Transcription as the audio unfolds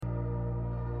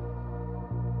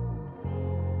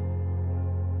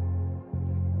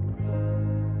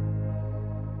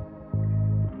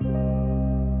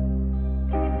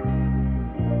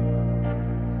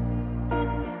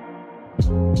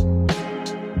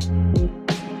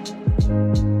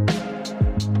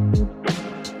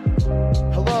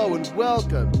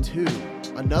to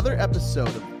another episode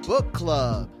of Book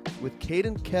Club with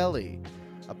Caden Kelly,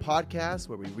 a podcast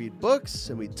where we read books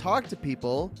and we talk to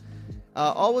people,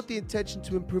 all with the intention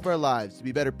to improve our lives, to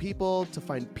be better people, to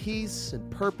find peace and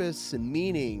purpose and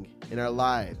meaning in our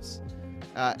lives,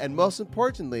 and most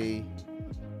importantly,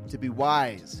 to be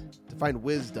wise, to find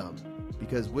wisdom,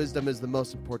 because wisdom is the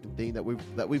most important thing that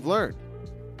we've learned.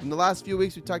 In the last few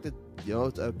weeks, we talked to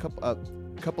a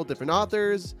couple different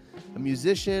authors, a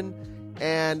musician,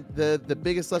 and the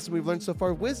biggest lesson we've learned so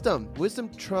far: wisdom. Wisdom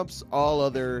trumps all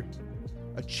other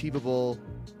achievable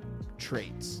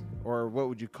traits, or what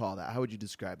would you call that? How would you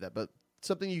describe that? But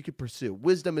something you could pursue.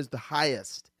 Wisdom is the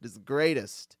highest. It is the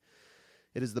greatest.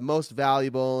 It is the most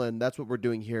valuable, and that's what we're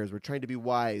doing here. Is we're trying to be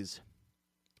wise.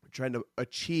 We're trying to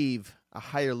achieve a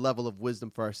higher level of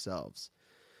wisdom for ourselves.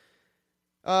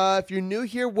 If you're new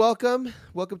here, welcome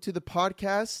to the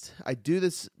podcast. I do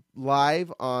this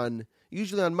live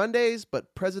usually on Mondays,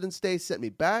 but President's Day sent me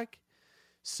back.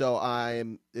 So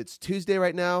it's Tuesday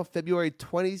right now, February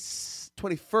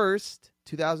 21st,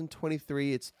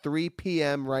 2023. It's 3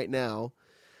 p.m. right now.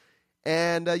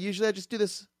 And usually I just do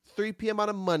this 3 p.m. on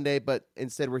a Monday, but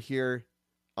instead we're here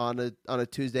on a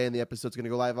Tuesday, and the episode's going to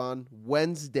go live on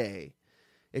Wednesday.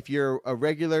 If you're a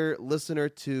regular listener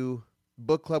to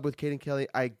Book Club with Caden Kelly,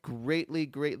 I greatly,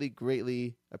 greatly,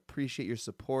 greatly appreciate your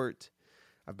support.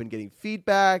 I've been getting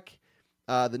feedback.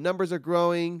 The numbers are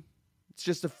growing. It's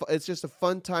just a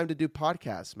fun time to do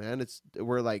podcasts, man.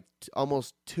 We're like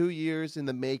almost 2 years in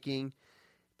the making.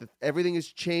 Everything has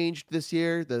changed this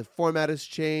year. The format has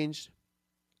changed.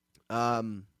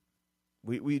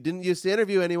 We didn't used to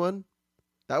interview anyone.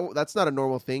 That's not a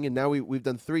normal thing. And now we've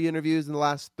done 3 interviews in the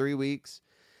last 3 weeks.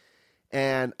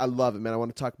 And I love it, man. I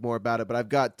want to talk more about it, but I've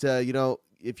got,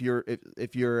 if you're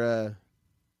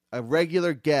a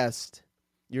regular guest,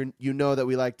 you know that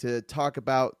we like to talk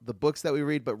about the books that we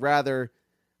read, but rather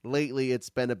lately it's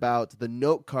been about the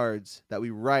note cards that we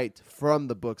write from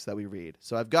the books that we read.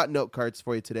 So I've got note cards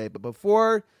for you today, but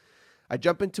before I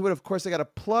jump into it, of course, I got to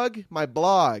plug my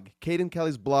blog,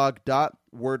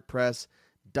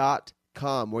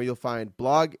 cadenkellysblog.wordpress.com, where you'll find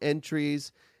blog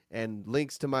entries and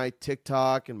links to my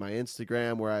TikTok and my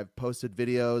Instagram, where I've posted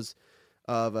videos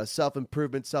of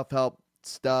self-improvement, self-help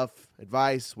stuff,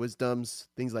 advice, wisdoms,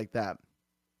 things like that.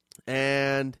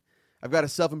 And I've got a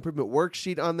self-improvement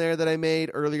worksheet on there that I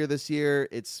made earlier this year.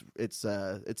 It's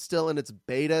still in its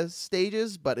beta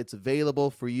stages, but it's available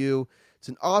for you. It's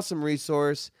an awesome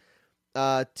resource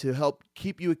to help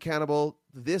keep you accountable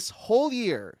this whole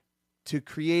year to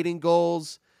creating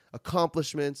goals,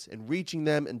 accomplishments, and reaching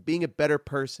them and being a better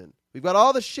person. We've got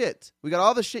all the shit. We got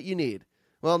all the shit you need.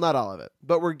 Well, not all of it,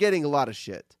 but we're getting a lot of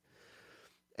shit.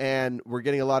 And we're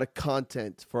getting a lot of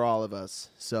content for all of us.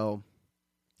 So,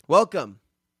 welcome.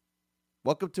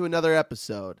 Welcome to another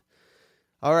episode.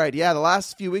 All right, the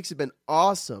last few weeks have been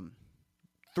awesome.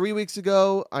 3 weeks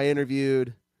ago, I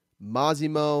interviewed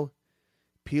Massimo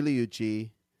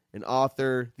Pigliucci, the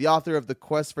author of The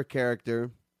Quest for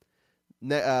Character.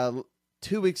 2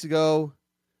 weeks ago,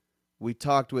 we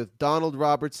talked with Donald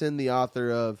Robertson, the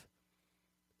author of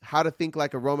How to Think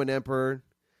Like a Roman Emperor.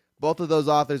 Both of those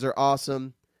authors are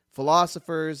awesome.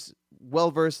 Philosophers,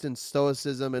 well-versed in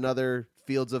Stoicism and other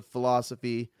fields of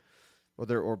philosophy,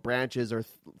 or branches or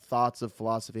thoughts of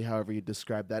philosophy, however you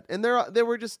describe that. And they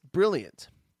were just brilliant.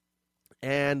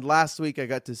 And last week, I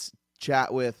got to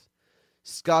chat with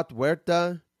Scott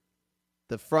Huerta,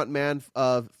 the frontman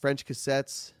of French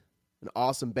Cassettes, an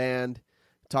awesome band.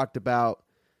 We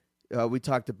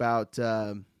talked about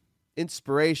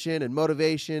inspiration and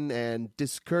motivation and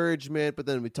discouragement, but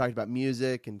then we talked about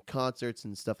music and concerts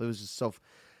and stuff. It was just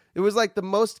it was like the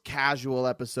most casual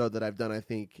episode that I've done, I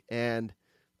think. And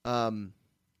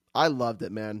I loved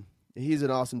it, man. He's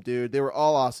an awesome dude. They were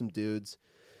all awesome dudes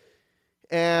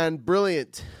and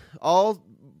brilliant, all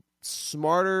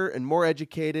smarter and more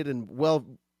educated and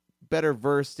better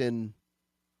versed in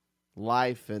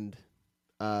life and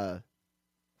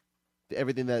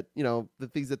everything that, the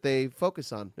things that they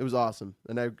focus on. It was awesome,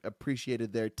 and I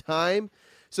appreciated their time.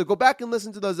 So go back and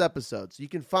listen to those episodes. You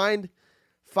can find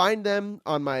them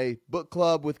on my Book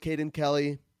Club with Caden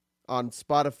Kelly on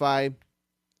Spotify,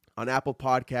 on Apple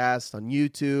Podcasts, on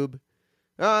YouTube.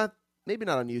 Maybe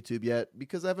not on YouTube yet,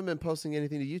 because I haven't been posting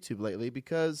anything to YouTube lately,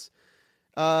 because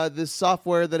the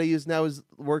software that I use now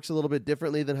works a little bit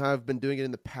differently than how I've been doing it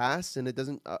in the past, and it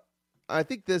doesn't. I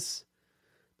think these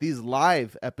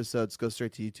live episodes go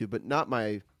straight to YouTube, but not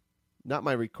my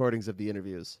recordings of the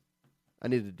interviews. I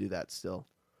need to do that still.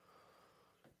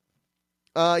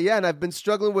 And I've been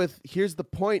struggling with. Here's the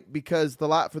point, because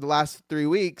for the last 3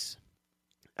 weeks,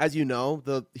 as you know,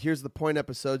 the Here's the Point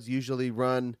episodes usually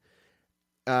run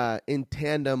in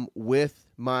tandem with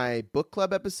my book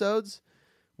club episodes,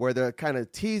 where they're kind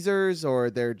of teasers or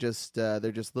they're just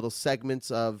little segments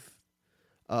of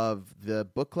the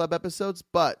book club episodes.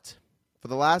 But for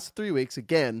the last 3 weeks,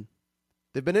 again,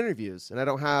 they've been interviews, and I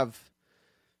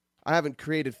haven't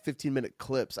created 15-minute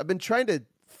clips. I've been trying to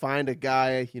find a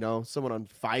guy, someone on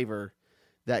Fiverr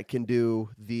that can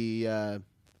do the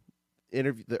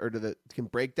interview can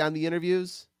break down the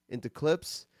interviews into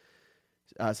clips.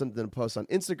 Something to post on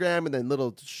Instagram, and then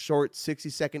little short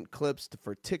 60-second clips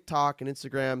for TikTok and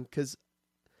Instagram, because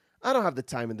I don't have the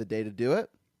time in the day to do it.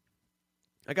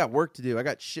 I got work to do. I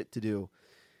got shit to do.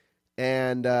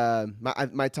 And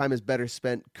my time is better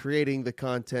spent creating the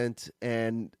content,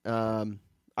 and I'm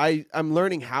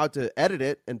learning how to edit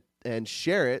it and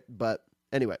share it. But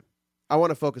anyway, I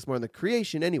want to focus more on the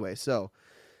creation anyway. So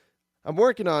I'm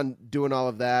working on doing all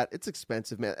of that. It's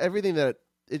expensive, man.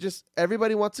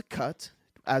 Everybody wants a cut,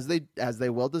 as they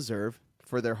well deserve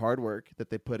for their hard work that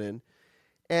they put in.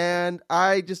 And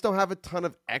I just don't have a ton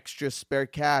of extra spare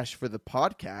cash for the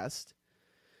podcast.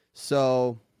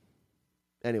 So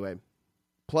anyway,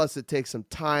 plus it takes some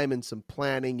time and some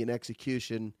planning and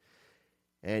execution.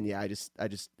 And yeah, I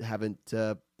just haven't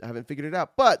figured it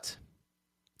out. But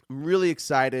I'm really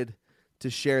excited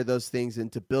to share those things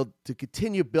and to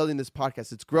continue building this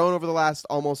podcast. It's grown over the last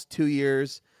almost 2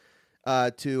 years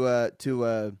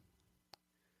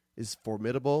is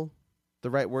formidable the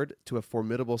right word? To a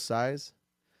formidable size?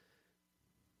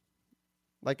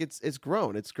 Like it's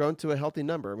grown. It's grown to a healthy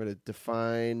number. I'm going to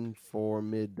define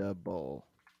formidable.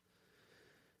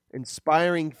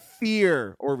 Inspiring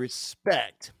fear or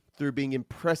respect through being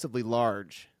impressively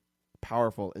large,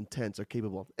 powerful, intense, or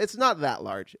capable. It's not that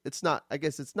large. I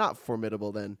guess it's not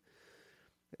formidable then.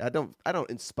 I don't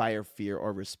inspire fear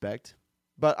or respect.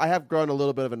 But I have grown a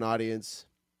little bit of an audience.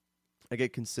 I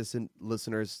get consistent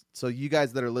listeners. So you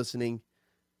guys that are listening,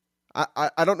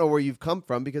 I don't know where you've come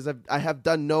from, because I have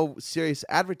done no serious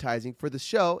advertising for the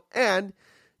show, and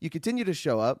you continue to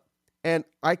show up, and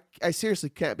I seriously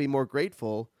can't be more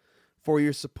grateful for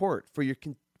your support, for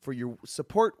your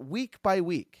support week by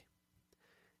week.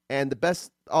 And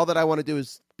all that I want to do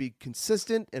is be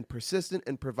consistent and persistent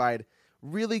and provide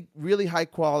really, really high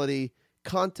quality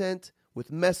content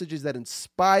with messages that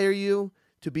inspire you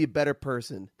to be a better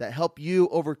person, that help you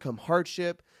overcome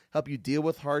hardship, help you deal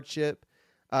with hardship,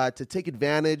 to take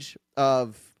advantage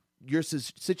of your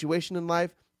situation in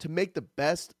life, to make the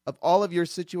best of all of your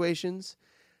situations,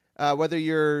 whether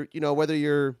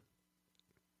you're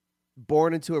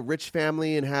born into a rich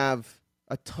family and have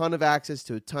a ton of access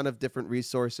to a ton of different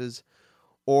resources,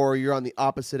 or you're on the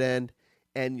opposite end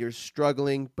and you're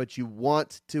struggling, but you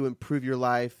want to improve your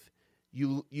life.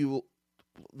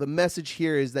 The message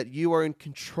here is that you are in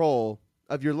control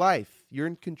of your life. You're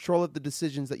in control of the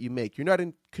decisions that you make. You're not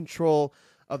in control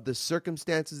of the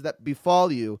circumstances that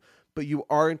befall you, but you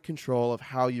are in control of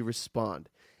how you respond.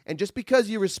 And just because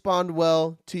you respond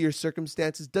well to your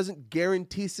circumstances doesn't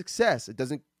guarantee success. It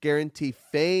doesn't guarantee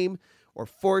fame or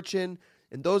fortune.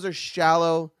 And those are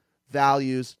shallow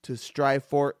values to strive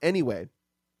for anyway.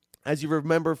 As you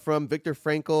remember from Viktor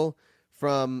Frankl,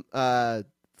 from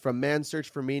Man's Search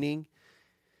for Meaning,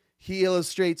 he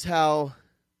illustrates how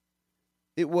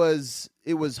it was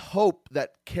hope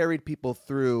that carried people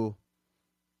through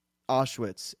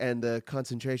Auschwitz and the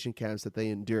concentration camps that they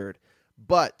endured.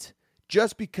 But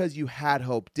just because you had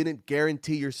hope didn't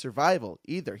guarantee your survival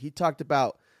either. He talked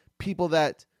about people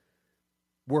that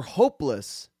were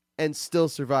hopeless and still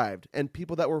survived, and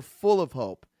people that were full of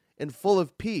hope and full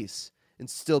of peace and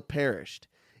still perished.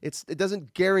 It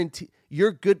doesn't guarantee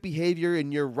your good behavior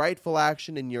and your rightful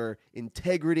action and your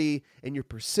integrity and your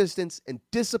persistence and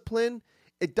discipline.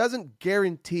 It doesn't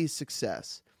guarantee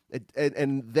success.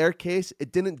 In their case,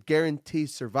 it didn't guarantee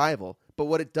survival. But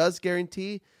what it does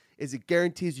guarantee is it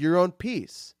guarantees your own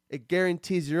peace. It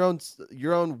guarantees your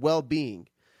own well-being.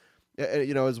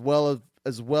 As well of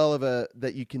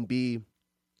that you can be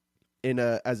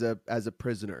as a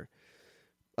prisoner.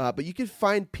 But you can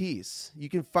find peace. You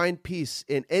can find peace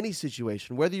in any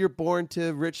situation, whether you're born to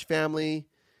a rich family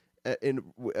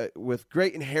with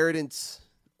great inheritance,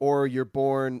 or you're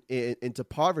born into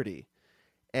poverty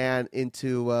and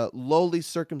into lowly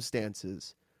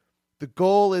circumstances. The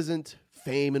goal isn't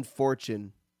fame and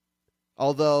fortune,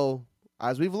 although,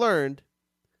 as we've learned,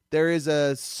 there is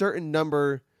a certain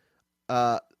number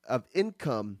of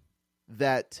income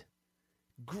that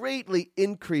greatly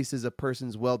increases a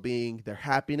person's well-being, their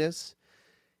happiness.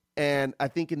 And I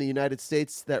think in the United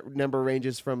States, that number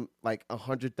ranges from like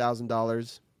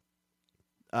 $100,000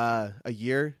 a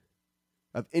year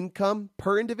of income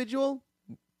per individual,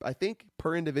 I think,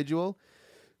 per individual.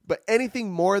 But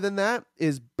anything more than that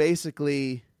is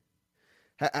basically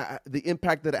the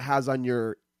impact that it has on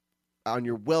your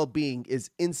well-being is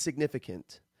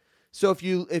insignificant. So if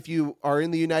you are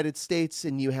in the United States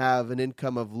and you have an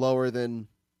income of lower than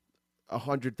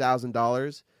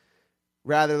 $100,000,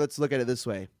 rather, let's look at it this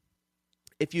way.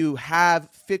 If you have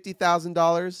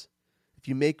 $50,000, if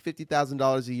you make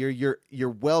 $50,000 a year, your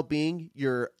well-being,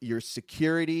 your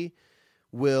security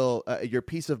will your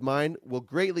peace of mind will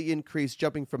greatly increase,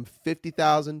 jumping from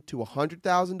 $50,000 to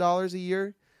 $100,000 a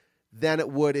year than it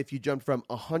would if you jumped from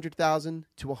 $100,000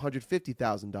 to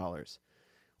 $150,000,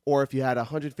 or if you had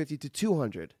 $150,000 to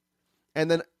 $200,000.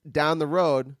 And then down the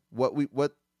road, what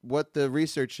the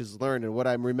research has learned and what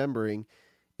I'm remembering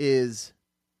is,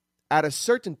 at a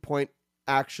certain point,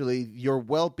 actually, your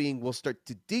well-being will start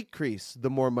to decrease the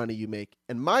more money you make.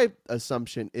 And my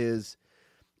assumption is,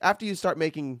 after you start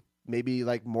making maybe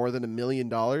like more than $1 million,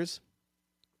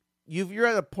 you're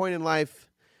at a point in life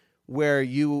where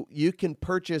you can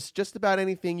purchase just about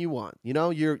anything you want. You know,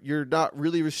 you're not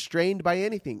really restrained by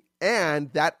anything,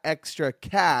 and that extra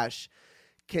cash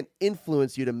can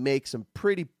influence you to make some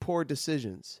pretty poor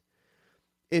decisions.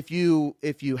 If you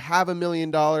have $1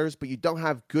 million but you don't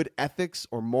have good ethics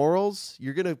or morals,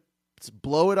 you're gonna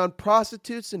blow it on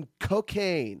prostitutes and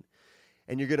cocaine,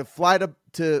 and you're gonna fly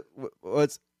to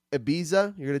what's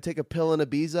Ibiza. You're gonna take a pill in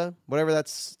Ibiza, whatever that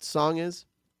song is,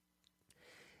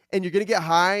 and you're gonna get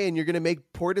high and you're gonna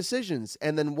make poor decisions.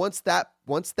 And then once that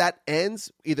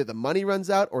ends, either the money runs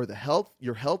out or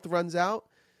your health runs out.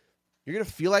 You're gonna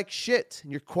feel like shit,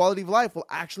 and your quality of life will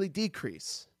actually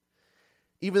decrease,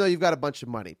 even though you've got a bunch of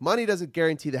money. Money doesn't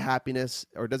guarantee the happiness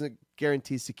or doesn't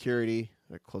guarantee security.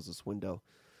 I close this window.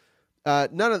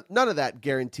 None of that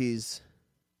guarantees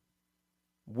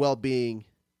well-being.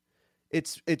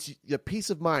 It's the peace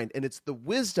of mind, and it's the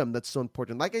wisdom that's so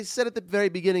important. Like I said at the very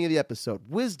beginning of the episode,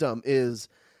 wisdom is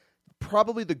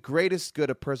probably the greatest good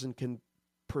a person can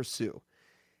pursue.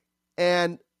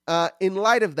 And in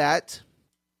light of that,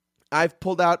 I've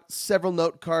pulled out several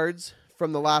note cards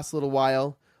from the last little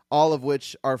while, all of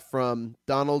which are from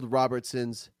Donald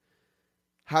Robertson's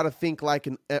How to Think Like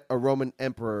a Roman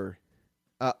Emperor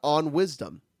on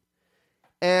wisdom.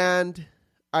 And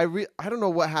I don't know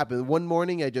what happened. One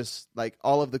morning, I just, like,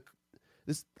 I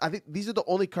think these are the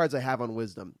only cards I have on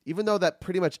wisdom, even though that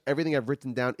pretty much everything I've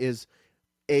written down is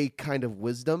a kind of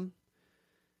wisdom.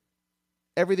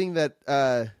 Everything that,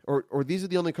 or these are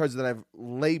the only cards that I've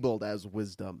labeled as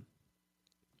wisdom.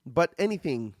 But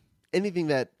anything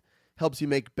that helps you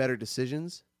make better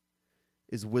decisions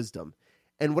is wisdom.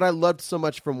 And what I loved so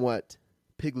much from what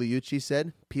Pigliucci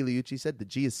said, the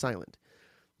G is silent.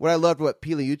 What I loved what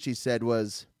Pigliucci said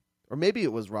was, or maybe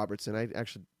it was Robertson, I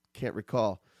actually can't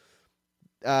recall.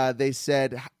 They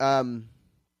said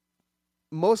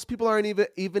most people aren't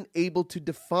even able to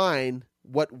define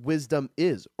what wisdom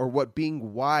is or what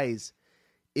being wise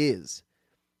is.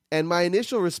 And my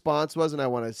initial response was, and I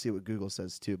want to see what Google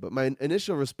says too, but my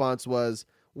initial response was,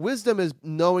 wisdom is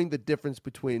knowing the difference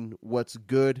between what's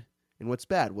good and what's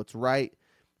bad, what's right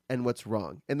and what's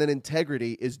wrong. And then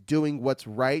integrity is doing what's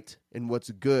right and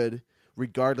what's good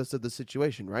regardless of the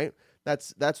situation, right?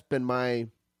 That's been my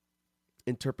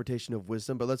interpretation of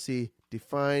wisdom. But let's see,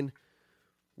 define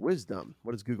wisdom.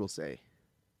 What does Google say?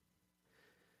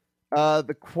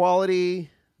 The quality,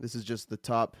 this is just the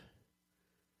top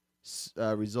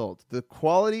result. The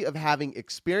quality of having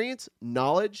experience,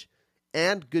 knowledge,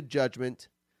 and good judgment.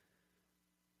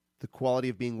 The quality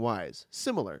of being wise.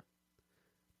 Similar.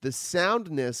 The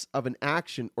soundness of an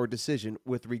action or decision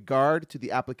with regard to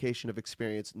the application of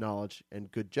experience, knowledge,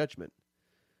 and good judgment.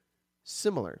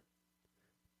 Similar.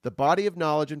 The body of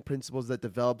knowledge and principles that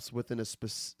develops within a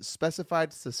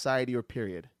specified society or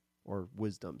period, or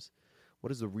wisdoms.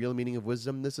 What is the real meaning of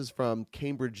wisdom? This is from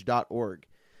Cambridge.org.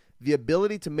 The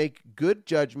ability to make good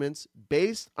judgments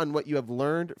based on what you have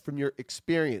learned from your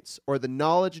experience, or the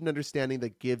knowledge and understanding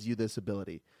that gives you this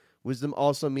ability. Wisdom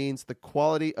also means the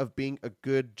quality of being a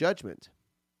good judgment,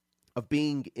 of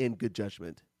being in good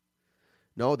judgment.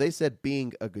 No, they said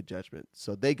being a good judgment,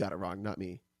 so they got it wrong, not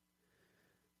me.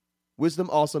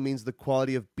 Wisdom also means the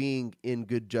quality of being in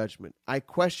good judgment. I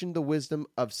question the wisdom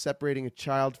of separating a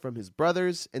child from his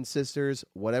brothers and sisters,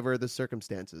 whatever the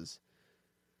circumstances.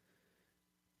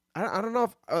 I don't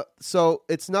know if so.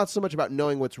 It's not so much about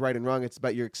knowing what's right and wrong. It's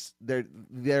about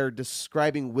they're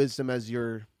describing wisdom as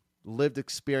your lived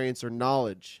experience or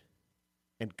knowledge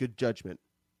and good judgment,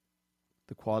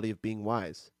 the quality of being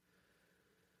wise.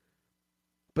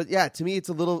 But yeah, to me, it's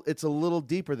a little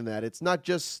deeper than that. It's not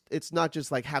just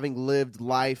like having lived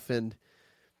life and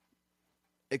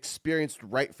experienced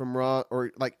right from wrong,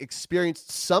 or like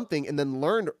experienced something and then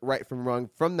learned right from wrong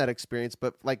from that experience.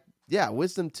 But like, yeah,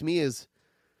 wisdom to me is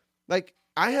like,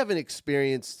 I haven't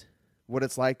experienced what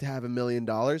it's like to have $1 million,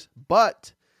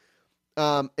 but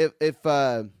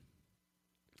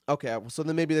okay, so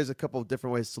then maybe there's a couple of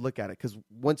different ways to look at it. Because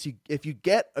if you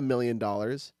get $1 million,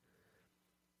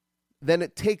 then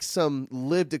it takes some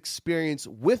lived experience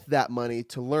with that money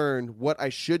to learn what I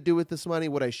should do with this money,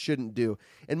 what I shouldn't do.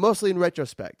 And mostly in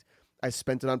retrospect, I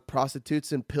spent it on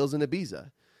prostitutes and pills in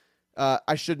Ibiza.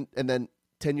 I shouldn't, and then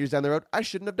 10 years down the road, I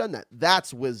shouldn't have done that.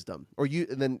 That's wisdom.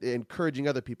 And then encouraging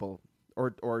other people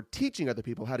or teaching other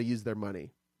people how to use their money.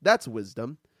 That's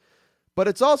wisdom. But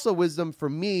it's also wisdom for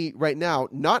me right now,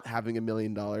 not having $1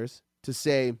 million, to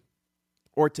say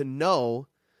or to know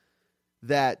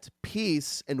that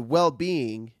peace and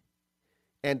well-being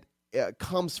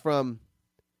comes from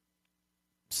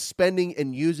spending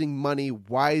and using money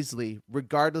wisely,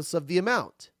 regardless of the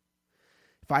amount.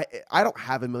 If I don't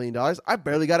have $1 million, I've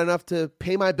barely got enough to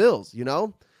pay my bills,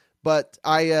 But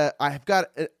I've got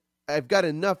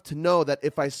enough to know that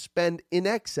if I spend in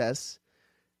excess,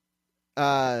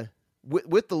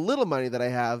 with the little money that I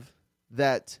have,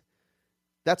 that's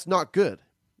not good.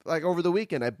 Like over the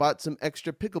weekend, I bought some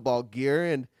extra pickleball gear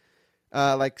and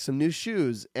like some new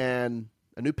shoes and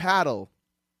a new paddle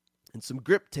and some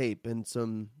grip tape and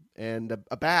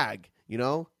a bag,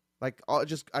 Like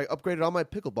I upgraded all my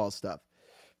pickleball stuff.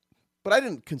 But I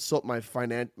didn't consult my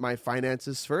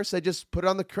finances first. I just put it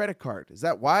on the credit card. Is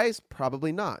that wise?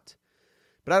 Probably not.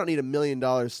 But I don't need $1 million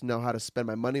to know how to spend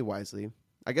my money wisely.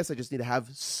 I guess I just need to have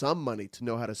some money to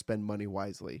know how to spend money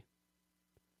wisely.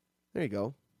 There you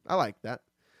go. I like that.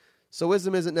 So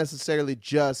wisdom isn't necessarily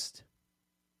just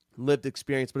lived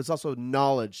experience, but it's also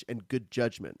knowledge and good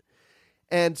judgment.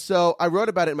 And so I wrote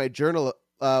about it in my journal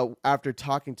after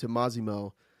talking to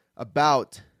Massimo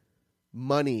about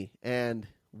money and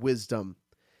wisdom.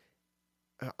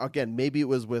 Again, maybe it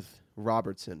was with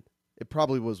Robertson. It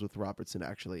probably was with Robertson,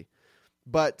 actually.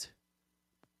 But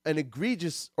an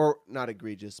egregious, or not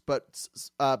egregious, but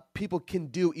people can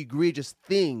do egregious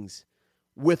things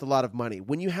with a lot of money.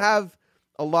 When you have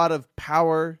a lot of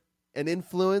power and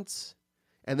influence,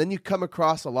 and then you come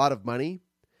across a lot of money,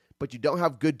 but you don't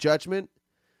have good judgment,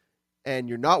 and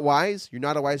you're not wise, you're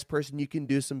not a wise person, you can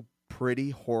do some pretty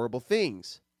horrible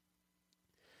things.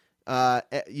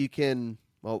 You can,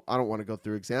 well, I don't want to go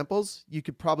through examples. You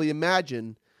could probably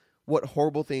imagine what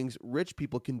horrible things rich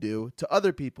people can do to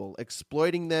other people,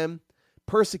 exploiting them,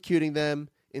 persecuting them,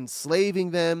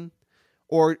 enslaving them,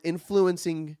 or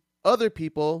influencing other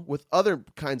people with other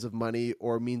kinds of money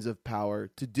or means of power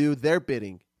to do their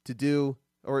bidding, to do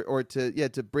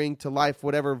to bring to life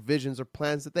whatever visions or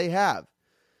plans that they have.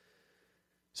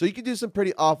 So you can do some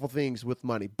pretty awful things with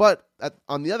money. But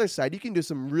on the other side, you can do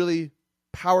some really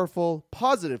powerful,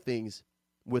 positive things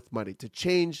with money to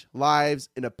change lives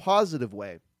in a positive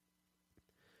way.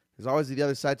 There's always the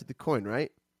other side to the coin,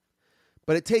 right?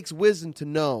 But it takes wisdom to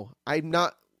know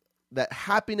that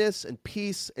happiness and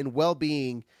peace and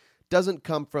well-being doesn't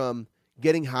come from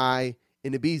getting high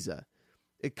in Ibiza.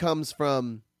 It comes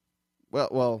from,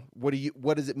 well,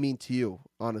 what does it mean to you?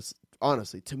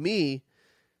 Honestly, to me,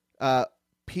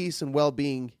 peace and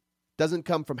well-being doesn't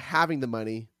come from having the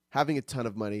money, having a ton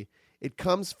of money. It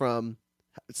comes from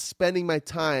spending my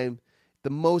time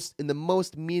in the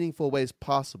most meaningful ways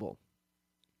possible,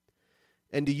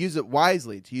 and to use it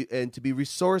wisely, and to be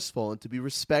resourceful and to be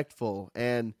respectful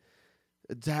and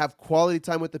to have quality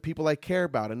time with the people I care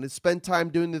about, and to spend time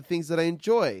doing the things that I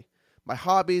enjoy, my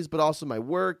hobbies, but also my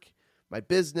work, my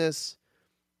business,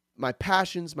 my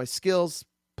passions, my skills,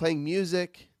 playing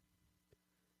music.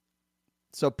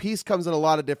 So peace comes in a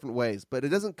lot of different ways, but it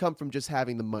doesn't come from just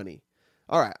having the money.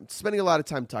 All right, I'm spending a lot of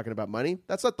time talking about money.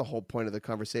 That's not the whole point of the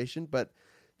conversation, but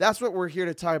that's what we're here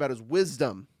to talk about, is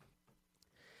wisdom.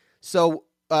 So,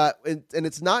 and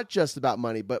it's not just about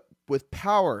money, but with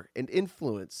power and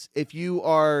influence. If you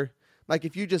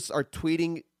just are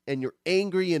tweeting and you're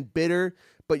angry and bitter,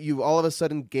 but you all of a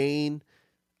sudden gain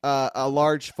a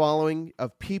large following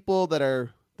of people that are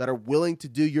willing to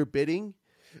do your bidding,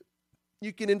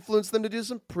 you can influence them to do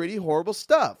some pretty horrible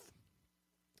stuff.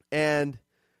 And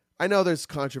I know there's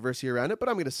controversy around it, but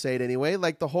I'm going to say it anyway.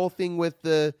 Like the whole thing with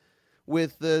the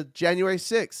January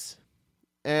 6th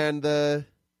and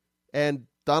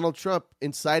Donald Trump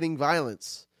inciting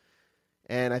violence.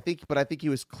 And I think he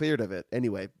was cleared of it.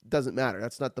 Anyway, it doesn't matter.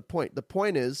 That's not the point. The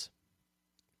point is,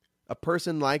 a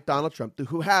person like Donald Trump,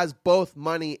 who has both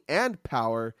money and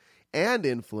power and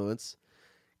influence,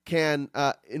 can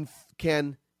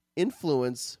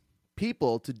influence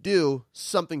people to do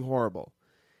something horrible.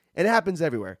 And it happens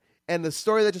everywhere. And the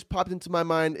story that just popped into my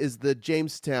mind is the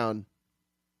Jamestown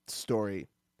story.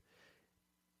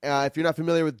 If you're not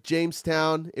familiar with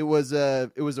Jamestown, it was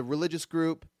a religious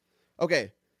group.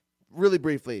 Okay, really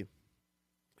briefly,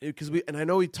 and I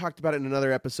know we talked about it in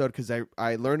another episode because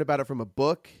I learned about it from a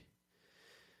book.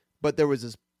 But there was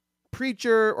this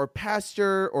preacher or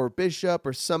pastor or bishop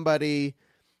or somebody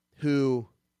who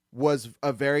was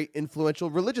a very influential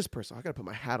religious person. I gotta put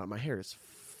my hat on. My hair is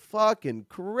fucking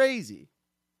crazy.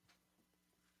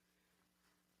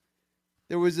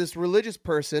 There was this religious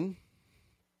person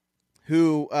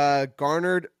who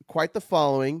garnered quite the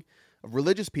following of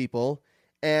religious people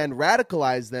and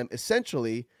radicalized them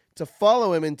essentially to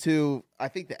follow him into, I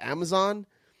think, the Amazon,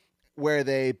 where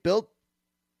they built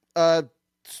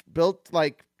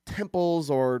like temples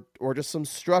or just some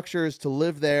structures to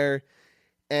live there.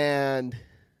 And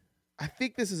I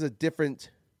think this is a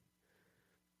different.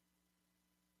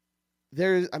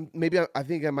 I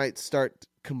think I might start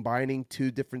combining two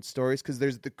different stories, because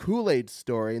there's the Kool-Aid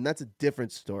story, and that's a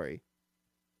different story,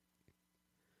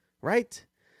 right?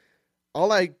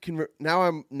 Now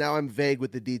I'm vague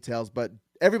with the details, but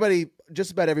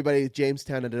just about everybody at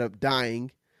Jamestown ended up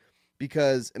dying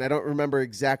and I don't remember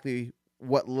exactly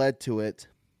what led to it,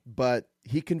 but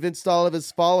he convinced all of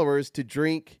his followers to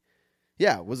drink.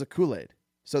 Yeah, it was a Kool-Aid.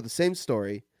 So the same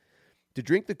story, to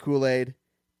drink the Kool-Aid.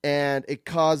 And it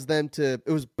caused them to.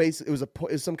 It was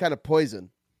some kind of poison.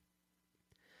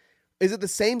 Is it the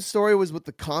same story was with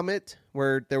the comet,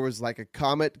 where there was like a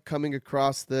comet coming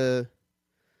across the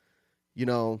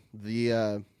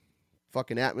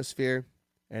fucking atmosphere,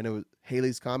 and it was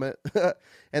Halley's Comet,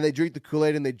 and they drink the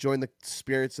Kool-Aid and they join the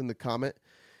spirits in the comet.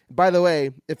 By the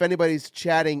way, if anybody's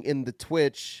chatting in the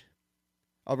Twitch,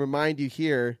 I'll remind you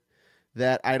here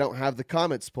that I don't have the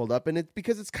comments pulled up, and it's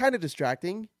because it's kind of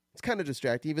distracting.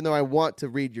 Even though I want to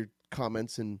read your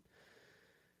comments, and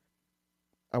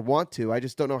I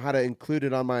just don't know how to include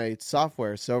it on my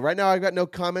software. So right now I've got no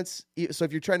comments. So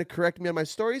if you're trying to correct me on my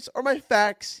stories or my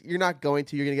facts, you're not going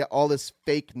to. You're going to get all this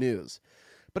fake news.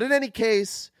 But in any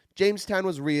case, Jamestown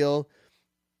was real,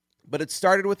 but it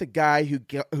started with a guy who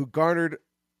garnered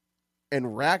and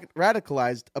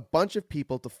radicalized a bunch of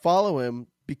people to follow him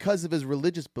because of his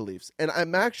religious beliefs. And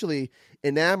I'm actually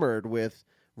enamored with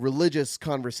religious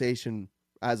conversation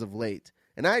as of late.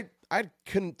 And I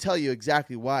couldn't tell you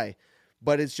exactly why,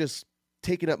 but it's just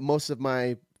taken up most of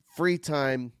my free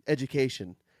time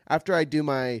education. After I do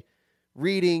my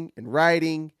reading and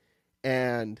writing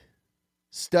and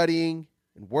studying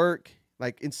and work,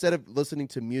 like instead of listening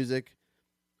to music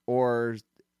or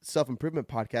self-improvement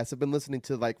podcasts, I've been listening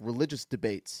to like religious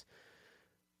debates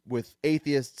with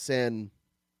atheists and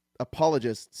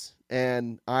apologists.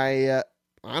 And I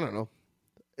don't know.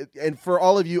 And for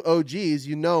all of you OGs,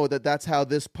 you know that that's how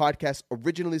this podcast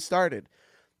originally started.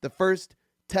 The first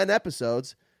 10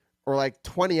 episodes, or like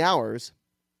 20 hours,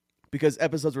 because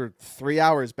episodes were 3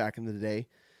 hours back in the day,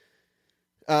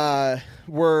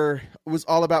 was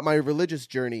all about my religious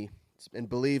journey and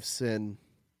beliefs and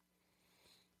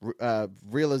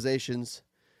realizations.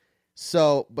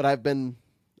 So, but I've been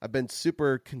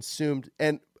super consumed,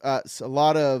 and a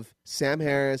lot of Sam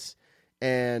Harris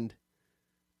and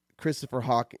Christopher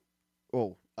Hitchens.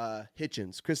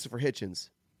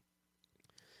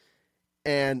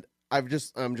 And I'm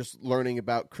just learning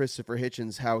about Christopher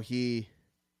Hitchens, how he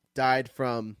died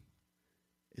from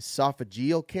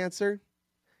esophageal cancer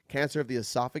of the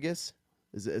esophagus.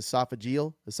 Is it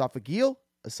esophageal,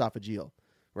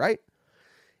 right?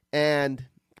 And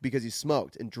because he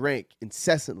smoked and drank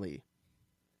incessantly.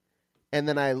 And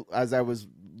then as I was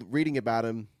reading about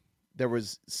him, there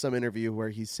was some interview where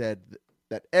he said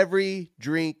that every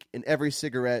drink and every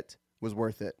cigarette was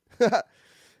worth it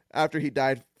after he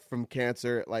died from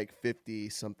cancer at like 50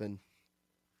 something.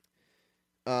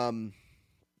 He's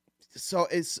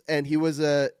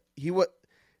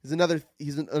another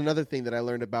thing that I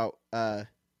learned about.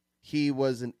 He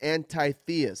was an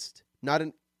anti-theist,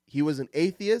 he was an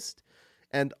atheist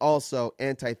and also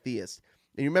anti-theist.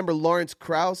 And you remember Lawrence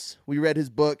Krauss? We read his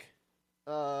book,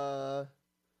 The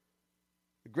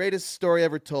Greatest Story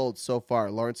Ever Told so far,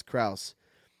 Lawrence Krauss.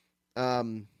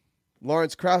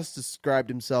 Lawrence Krauss described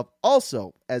himself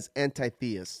also as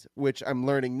anti-theist, which I'm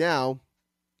learning now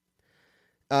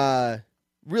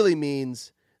really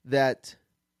means that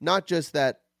not just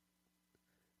that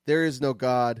there is no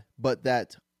God, but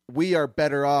that we are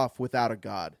better off without a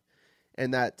God.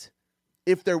 And that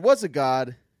if there was a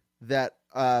God, that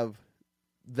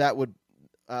would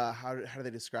how do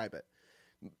they describe it?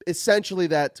 Essentially,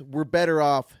 that we're better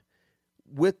off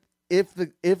with if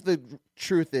the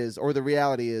truth is, or the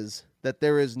reality is, that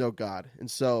there is no God.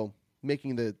 And so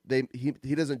making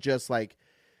he doesn't just like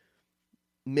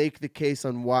make the case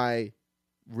on why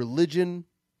religion,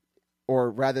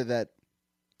 or rather that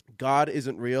God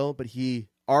isn't real, but he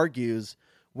argues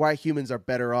why humans are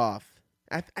better off.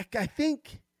 I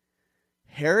think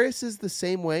Harris is the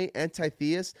same way,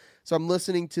 anti-theist. So I'm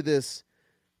listening to this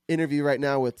interview right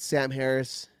now with Sam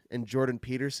Harris and Jordan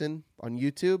Peterson on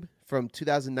YouTube from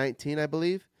 2019, I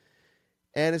believe.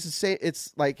 And it's the same.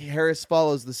 It's like Harris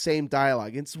follows the same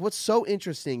dialogue. And what's so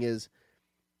interesting is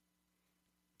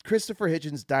Christopher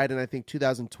Hitchens died in, I think,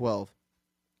 2012.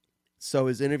 So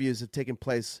his interviews have taken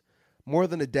place more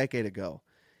than a decade ago.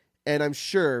 And I'm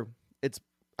sure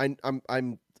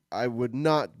I would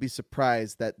not be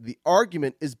surprised that the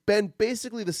argument has been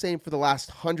basically the same for the last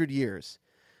 100 years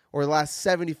or the last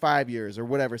 75 years or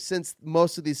whatever, since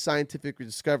most of these scientific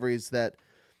discoveries that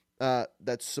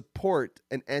support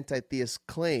an anti-theist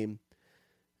claim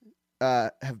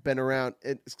have been around.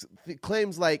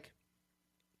 Claims like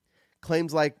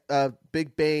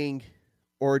Big Bang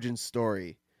origin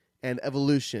story and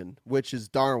evolution, which is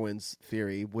Darwin's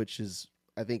theory, which is,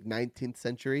 I think, 19th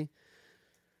century.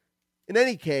 In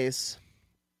any case,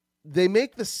 they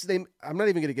make the same. I'm not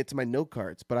even going to get to my note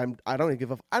cards, but I don't even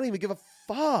give a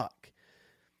fuck.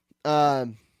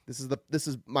 This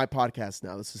is my podcast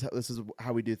now. This is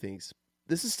how we do things.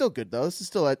 This is still good though. This is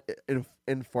still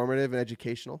informative and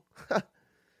educational.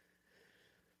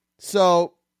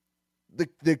 So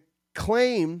the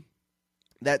claim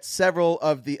that several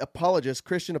of the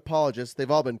Christian apologists, they've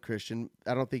all been Christian.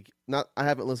 I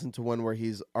haven't listened to one where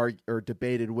he's or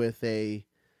debated with a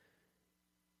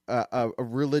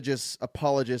religious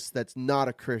apologist that's not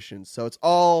a Christian. So it's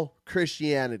all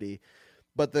Christianity.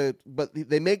 But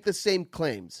they make the same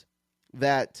claims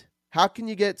that how can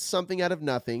you get something out of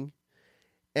nothing,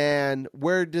 and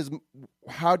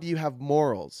how do you have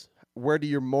morals? Where do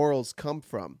your morals come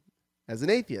from as an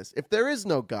atheist? If there is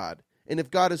no God, and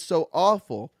if God is so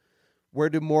awful, where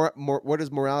does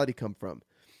morality come from?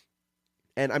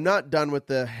 And I'm not done with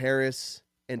the Harris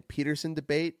and Peterson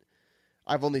debate.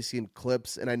 I've only seen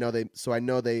clips, and I know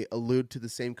they allude to the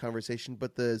same conversation.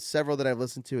 But the several that I've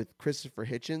listened to with Christopher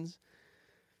Hitchens,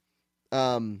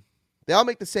 they all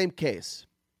make the same case.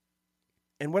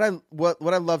 And what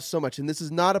I love so much, and this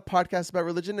is not a podcast about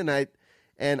religion,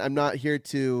 and I'm not here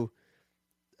to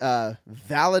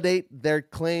validate their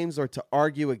claims or to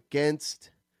argue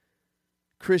against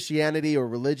Christianity or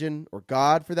religion or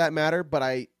God for that matter, but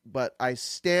I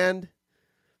stand,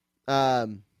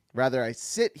 rather I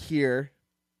sit here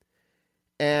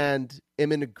and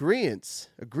am in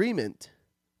agreement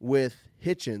with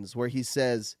Hitchens, where he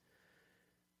says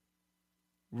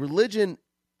religion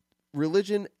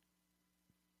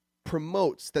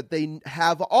promotes that they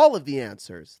have all of the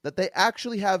answers, that they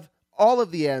actually have all of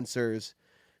the answers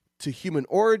to human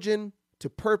origin, to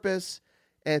purpose,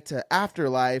 and to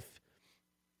afterlife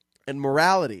and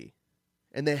morality.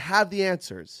 And they have the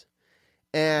answers.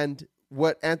 And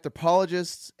what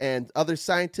anthropologists and other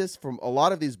scientists from a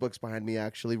lot of these books behind me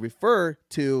actually refer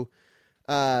to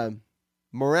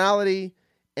morality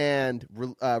and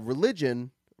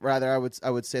religion. Rather, I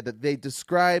would say that they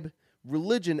describe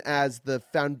religion as the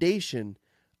foundation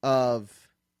of...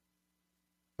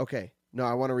 Okay, no,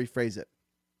 I want to rephrase it.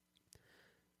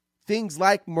 Things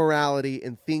like morality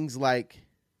and things like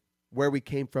where we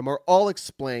came from are all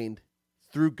explained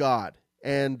through God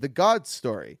and the God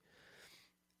story.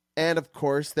 And of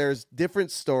course, there's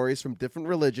different stories from different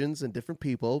religions and different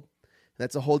people.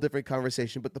 That's a whole different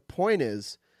conversation. But the point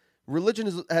is,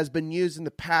 religion has been used in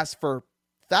the past for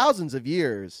thousands of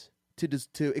years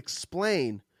to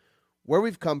explain where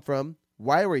we've come from,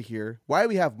 why we're here, why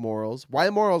we have morals, why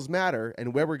morals matter,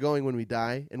 and where we're going when we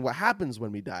die, and what happens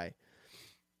when we die.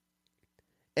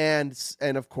 And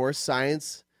of course,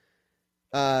 science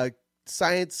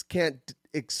can't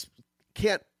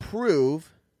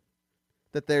prove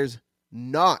that there's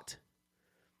not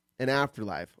an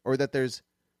afterlife, or that there's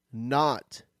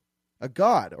not a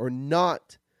God, or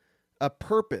not a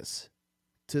purpose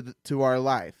to our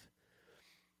life.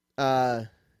 But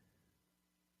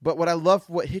what I love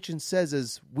what Hitchens says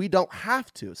is we don't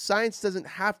have to. Science doesn't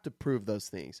have to prove those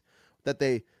things, that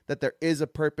there is a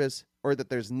purpose or that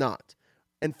there's not.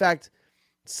 In fact,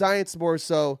 science more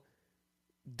so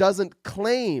doesn't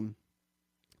claim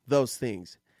those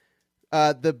things.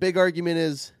 The big argument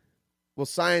is, well,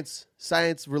 science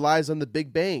relies on the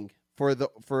Big Bang for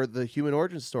the human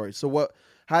origin story. So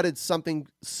how did something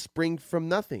spring from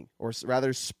nothing, or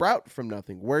rather sprout from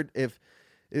nothing?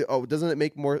 Doesn't it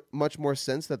make much more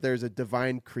sense that there's a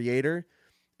divine creator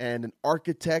and an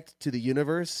architect to the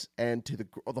universe and to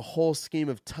the whole scheme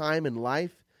of time and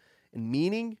life and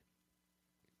meaning?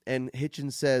 And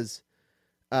Hitchens says,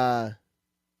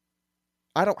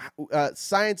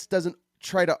 science doesn't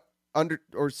try to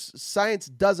science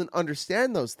doesn't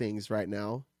understand those things right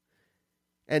now.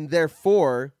 And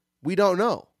therefore, we don't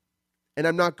know. And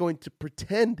I'm not going to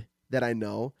pretend that I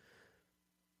know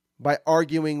by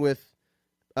arguing with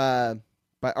a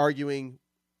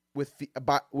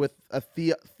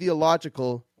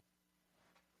theological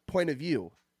point of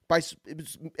view.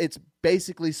 It's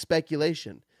basically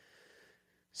speculation.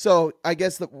 So I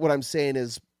guess what I'm saying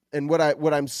is, and what I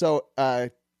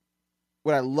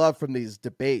love from these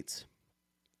debates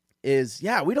is,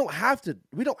 you don't have to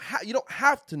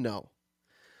know.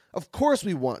 Of course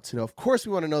we want to know. Of course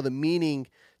we want to know the meaning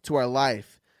to our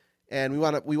life, and we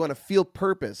want to feel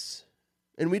purpose.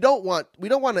 And we don't want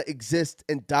to exist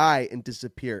and die and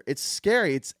disappear. It's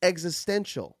scary. It's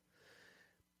existential.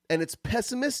 And it's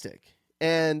pessimistic.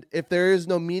 And if there is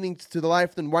no meaning to the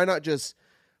life, then why not just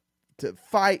to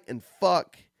fight and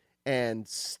fuck and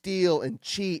steal and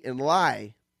cheat and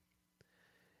lie?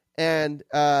 And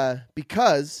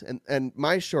because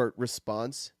my short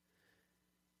response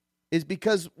is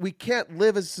because we can't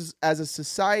live as a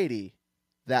society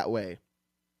that way.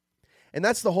 And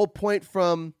that's the whole point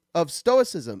of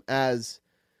Stoicism, as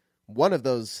one of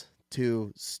those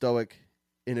two Stoic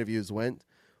interviews went,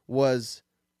 was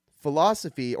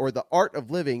philosophy, or the art of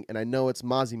living. And I know it's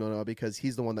Massimo because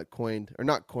he's the one that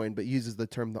uses the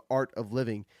term the art of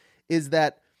living, is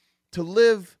that to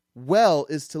live well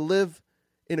is to live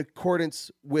in accordance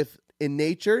in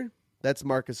nature. That's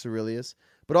Marcus Aurelius.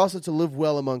 But also to live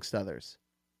well amongst others,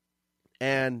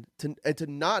 and to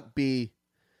not be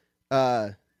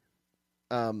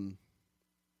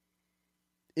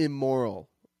immoral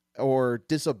or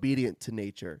disobedient to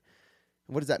nature.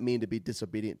 What does that mean to be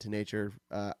disobedient to nature?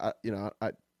 I'm going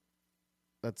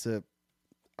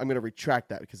to retract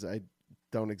that because I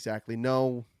don't exactly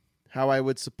know how I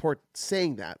would support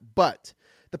saying that. But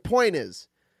the point is,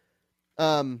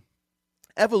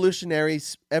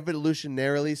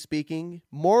 evolutionarily speaking,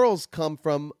 morals come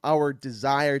from our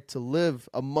desire to live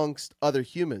amongst other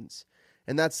humans,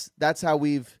 and that's how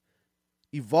we've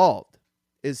evolved,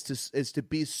 is to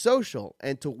be social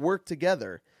and to work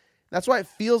together. That's why it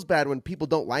feels bad when people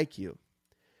don't like you.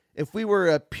 If we were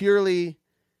a purely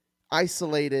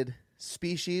isolated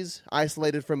species,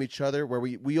 isolated from each other, where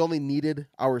we only needed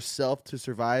ourselves to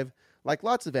survive, like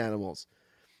lots of animals.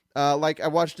 Like I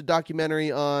watched a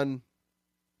documentary on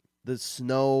the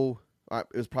snow.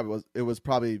 It was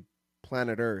probably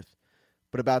Planet Earth,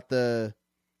 but about the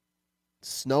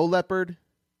snow leopard.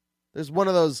 There's one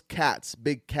of those cats,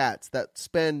 big cats, that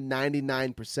spend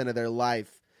 99% of their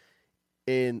life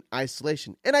in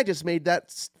isolation. And I just made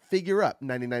that figure up,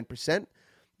 99%.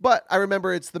 But I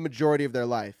remember it's the majority of their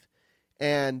life.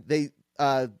 And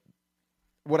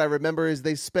what I remember is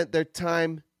they spent their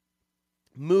time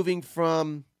moving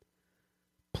from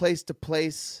place to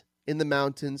place in the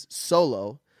mountains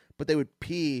solo, but they would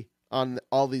pee on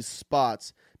all these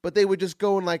spots. But they would just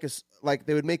go in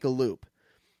they would make a loop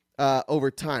over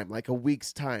time, like a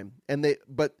week's time. And they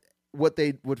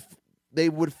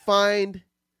would find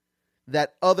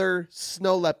that other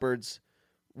snow leopards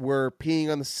were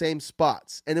peeing on the same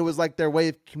spots, and it was like their way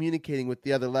of communicating with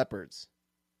the other leopards.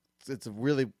 It's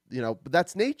really, but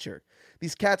that's nature.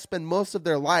 These cats spend most of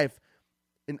their life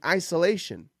in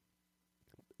isolation.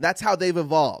 That's how they've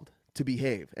evolved to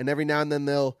behave. And every now and then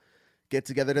they'll get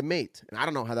together to mate. And I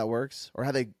don't know how that works, or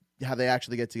how they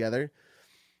actually get together.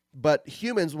 But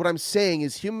humans, what I'm saying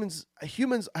is humans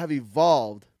have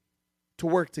evolved to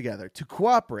work together, to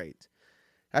cooperate.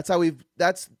 That's how we've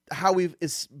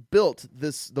built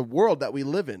the world that we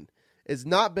live in. It's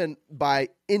not been by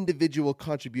individual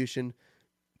contribution,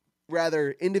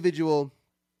 rather individual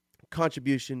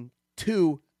contribution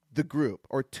to the group,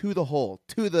 or to the whole,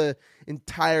 to the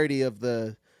entirety of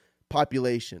the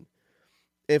population.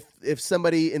 If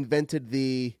somebody invented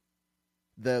the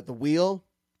wheel,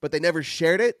 but they never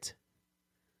shared it,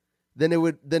 then it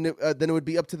would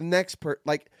be up to the next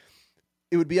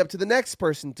it would be up to the next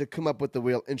person to come up with the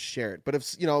wheel and share it. But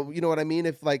if you know what I mean,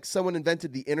 if someone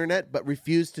invented the internet but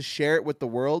refused to share it with the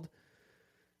world,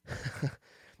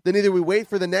 then either we wait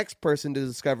for the next person to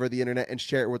discover the internet and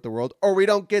share it with the world, or we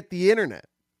don't get the internet.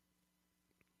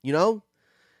 Or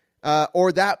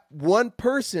that one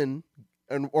person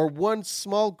or one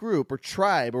small group or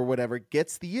tribe or whatever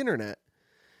gets the internet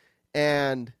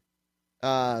and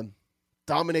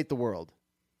dominate the world.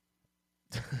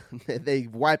 They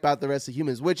wipe out the rest of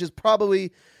humans, which is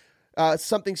probably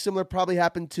something similar probably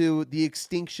happened to the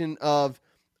extinction of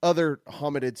other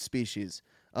hominid species,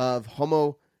 of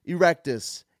Homo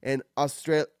erectus and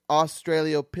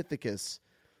Australopithecus.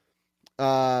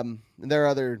 And there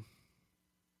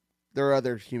are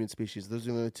other human species. Those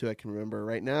are the only two I can remember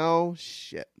right now.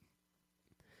 Shit.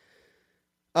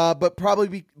 But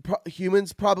probably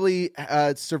humans probably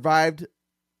survived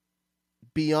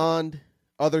beyond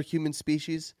other human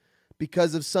species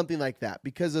because of something like that,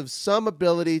 because of some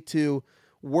ability to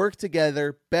work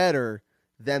together better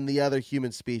than the other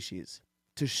human species,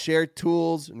 to share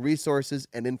tools and resources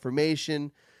and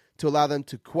information, to allow them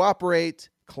to cooperate,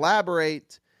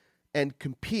 collaborate, and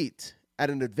compete at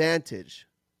an advantage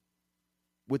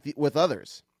with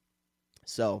others.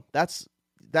 So that's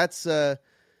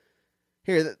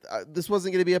here. This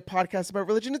wasn't going to be a podcast about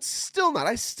religion. It's still not.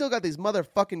 I still got these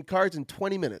motherfucking cards in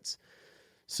 20 minutes.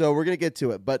 So we're going to get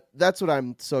to it. But that's what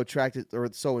I'm so attracted or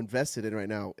so invested in right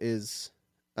now is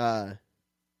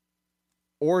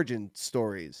origin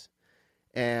stories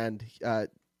and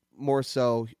more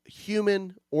so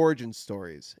human origin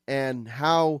stories and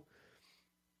how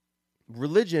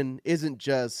religion isn't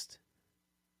just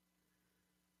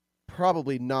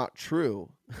probably not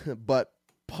true, but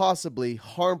possibly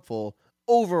harmful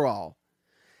overall.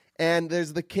 And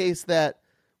there's the case that,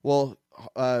 well,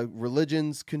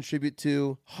 religions contribute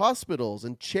to hospitals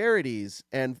and charities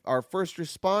and our first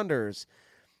responders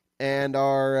and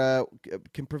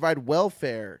can provide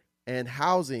welfare and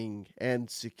housing and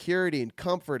security and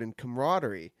comfort and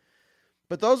camaraderie.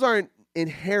 But those aren't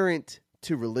inherent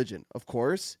to religion, of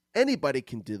course. Anybody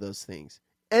can do those things.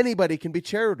 Anybody can be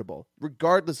charitable,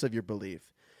 regardless of your belief.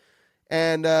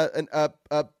 And a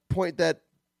point that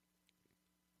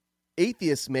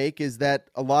atheists make is that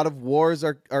a lot of wars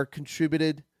are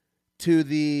contributed to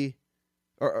the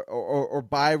or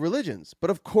by religions. But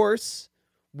of course,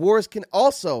 wars can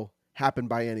also happen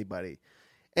by anybody.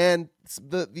 And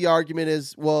the argument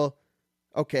is, well,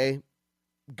 okay,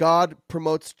 God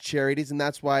promotes charities, and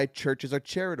that's why churches are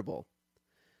charitable.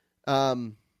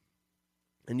 And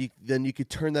then you could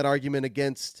turn that argument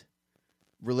against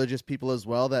religious people as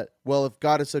well. That, well, if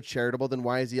God is so charitable, then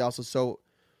why is he also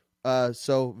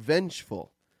so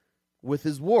vengeful with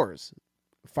his wars,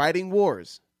 fighting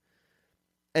wars?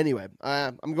 Anyway,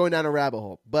 I'm going down a rabbit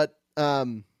hole, but I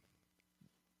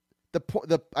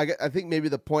think maybe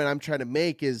the point I'm trying to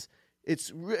make is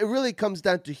it really comes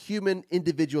down to human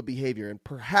individual behavior, and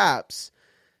perhaps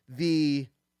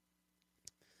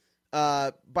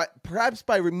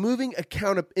by removing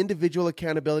individual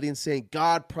accountability and saying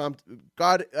God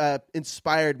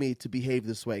inspired me to behave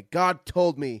this way. God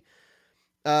told me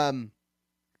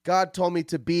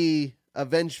to be a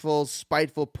vengeful,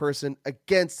 spiteful person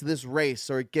against this race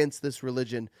or against this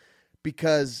religion,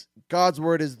 because God's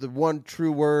word is the one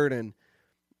true word, and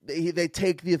they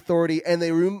take the authority and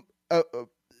they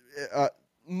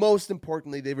most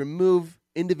importantly, they remove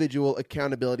individual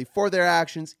accountability for their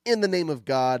actions in the name of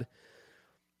God.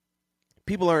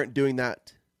 People aren't doing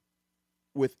that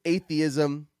with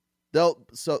atheism.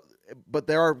 But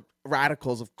there are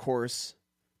radicals, of course,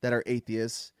 that are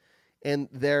atheists, and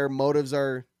their motives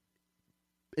are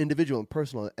individual and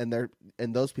personal,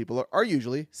 and those people are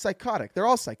usually psychotic. They're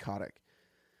all psychotic.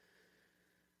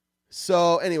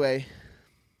 So anyway,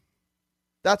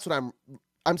 that's what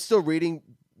I'm still reading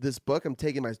this book. I'm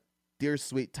taking my dear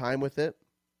sweet time with it,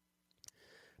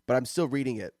 but I'm still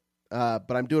reading it.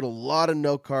 But I'm doing a lot of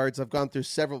note cards. I've gone through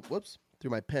through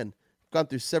my pen. I've gone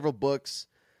through several books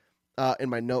in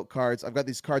my note cards. I've got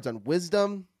these cards on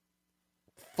wisdom.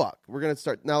 We're going to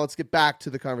start. Now let's get back to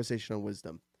the conversation on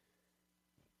wisdom.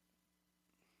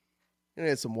 I'm going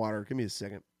to get some water. Give me a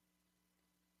second.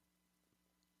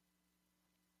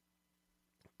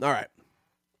 All right.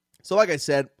 So like I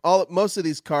said, most of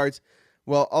these cards,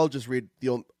 well, I'll just read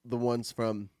the ones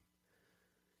from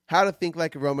How to Think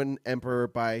Like a Roman Emperor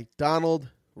by Donald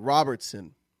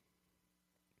Robertson.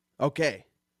 Okay.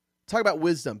 Talk about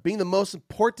wisdom being the most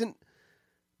important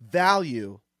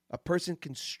value a person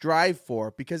can strive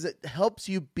for, because it helps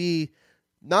you be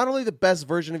not only the best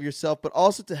version of yourself, but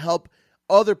also to help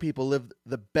other people live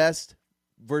the best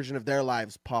version of their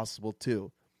lives possible too.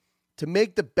 To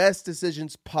make the best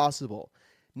decisions possible,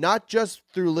 not just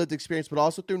through lived experience, but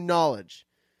also through knowledge.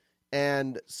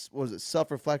 And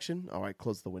self-reflection? All right,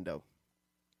 close the window.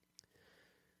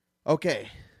 Okay,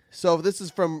 so this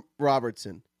is from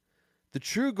Robertson. The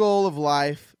true goal of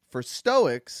life for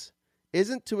Stoics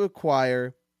isn't to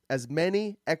acquire as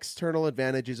many external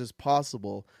advantages as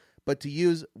possible, but to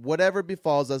use whatever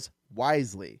befalls us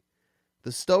wisely.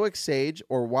 The Stoic sage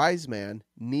or wise man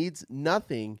needs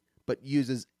nothing but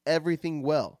uses everything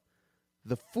well.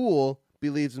 The fool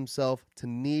believes himself to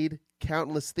need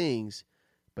countless things,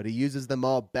 but he uses them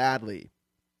all badly.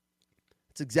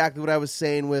 That's exactly what I was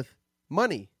saying with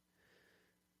money.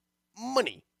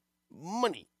 Money.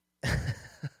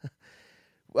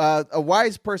 A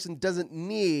wise person doesn't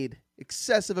need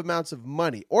excessive amounts of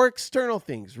money or external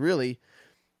things, really.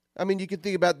 I mean, you can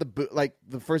think about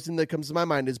the first thing that comes to my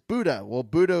mind is Buddha. Well,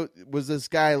 Buddha was this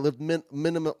guy who lived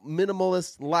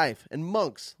minimalist life, and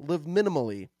monks live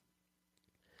minimally.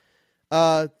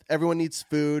 Everyone needs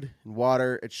food and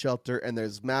water and shelter, and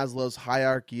there's Maslow's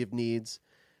hierarchy of needs.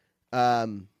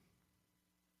 And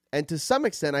to some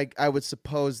extent, I would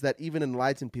suppose that even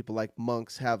enlightened people like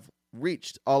monks have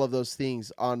reached all of those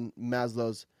things on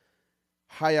Maslow's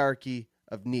hierarchy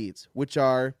of needs, which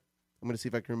are, I'm going to see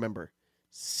if I can remember,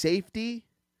 safety,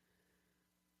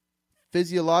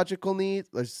 physiological needs.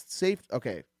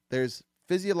 There's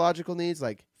physiological needs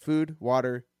like food,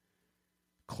 water,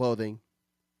 clothing.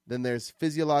 Then there's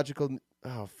physiological.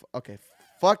 Fuck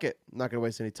it. I'm not going to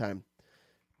waste any time.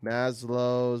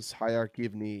 Maslow's hierarchy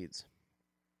of needs.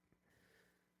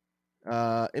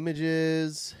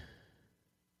 Images.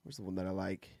 Where's the one that I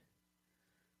like?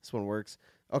 This one works.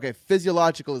 Okay,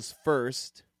 physiological is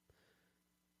first.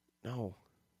 No.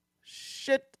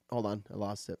 Shit. Hold on. I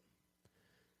lost it.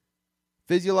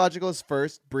 Physiological is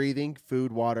first. Breathing,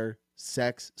 food, water,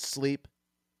 sex, sleep,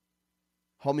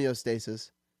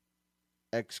 homeostasis,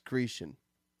 excretion.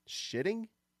 Shitting?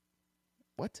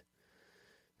 What?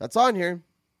 That's on here.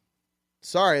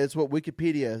 Sorry, that's what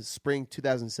Wikipedia Spring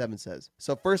 2007 says.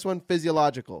 So first one,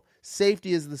 physiological.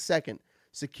 Safety is the second.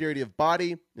 Security of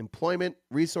body, employment,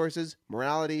 resources,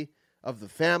 morality, of the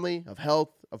family, of health,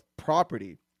 of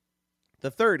property. The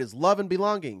third is love and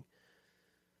belonging.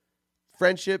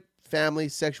 Friendship, family,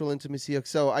 sexual intimacy.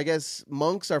 So I guess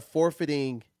monks are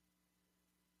forfeiting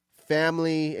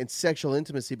family and sexual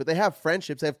intimacy, but they have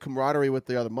friendships. They have camaraderie with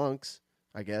the other monks,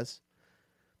 I guess.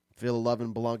 Feel love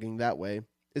and belonging that way.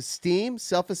 Esteem,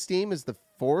 self-esteem is the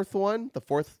fourth one. The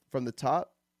fourth from the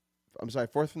top.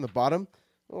 Fourth from the bottom.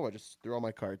 Oh, I just threw all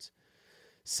my cards.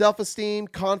 Self-esteem,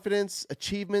 confidence,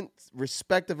 achievement,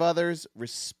 respect of others,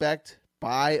 respect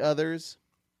by others.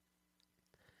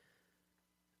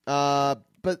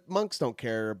 But monks don't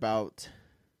care about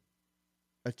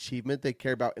achievement. They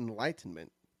care about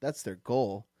enlightenment. That's their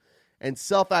goal. And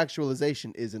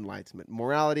self-actualization is enlightenment.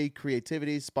 Morality,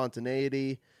 creativity,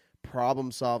 spontaneity,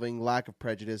 problem-solving, lack of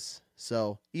prejudice.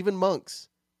 So even monks.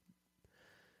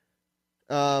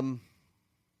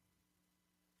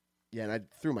 Yeah, and I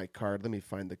threw my card. Let me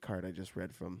find the card I just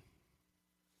read from.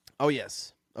 Oh,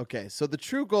 yes. Okay, so the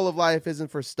true goal of life isn't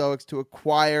for Stoics to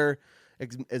acquire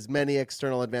as many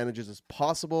external advantages as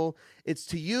possible. It's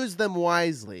to use them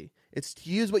wisely. It's to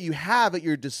use what you have at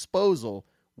your disposal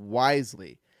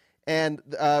wisely. And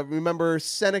remember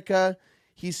Seneca,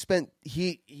 he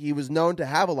was known to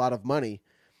have a lot of money,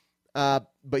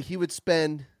 but he would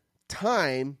spend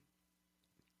time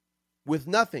with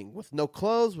nothing, with no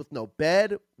clothes, with no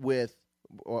bed,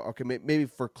 maybe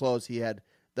for clothes he had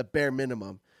the bare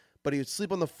minimum, but he would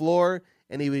sleep on the floor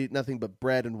and he would eat nothing but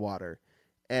bread and water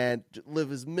and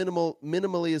live as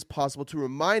minimally as possible to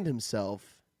remind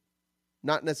himself,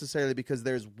 not necessarily because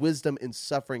there's wisdom in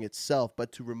suffering itself,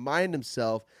 but to remind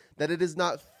himself that it is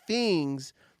not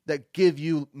things that give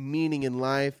you meaning in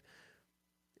life.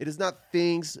 It is not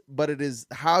things, but it is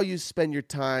how you spend your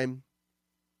time.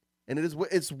 And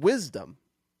it's wisdom.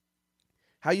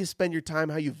 How you spend your time,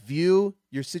 how you view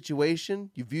your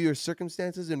situation, you view your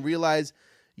circumstances, and realize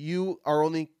you are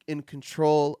only in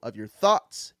control of your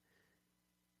thoughts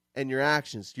and your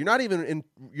actions. You're not even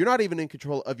in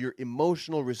control of your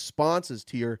emotional responses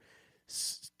to your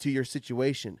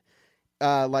situation.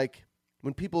 Like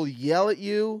when people yell at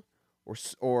you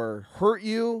or hurt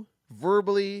you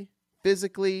verbally,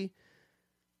 physically,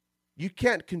 you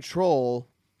can't control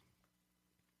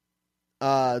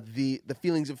the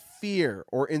feelings of fear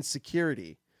or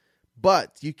insecurity,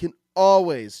 but you can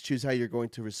always choose how you're going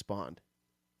to respond.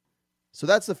 So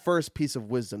that's the first piece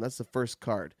of wisdom. That's the first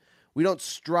card. We don't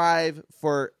strive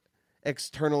for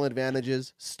external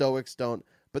advantages. Stoics don't,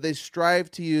 but they strive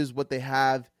to use what they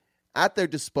have at their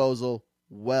disposal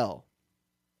well.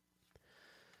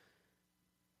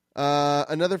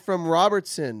 Another from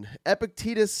Robertson.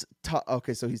 Epictetus taught.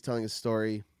 Okay, so he's telling a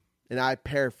story. And I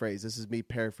paraphrase. This is me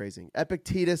paraphrasing.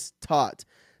 Epictetus taught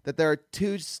that there are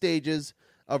two stages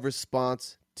of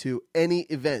response to any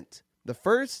event. The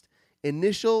first,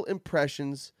 initial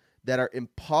impressions that are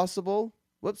imposed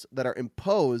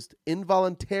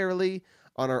involuntarily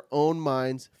on our own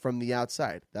minds from the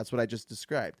outside. That's what I just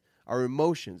described. Our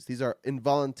emotions. These are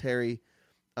involuntary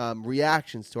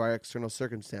reactions to our external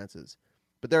circumstances.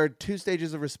 But there are two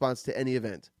stages of response to any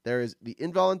event. There is the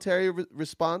involuntary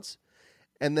response.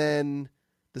 And then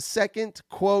the second,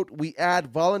 quote, we add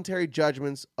voluntary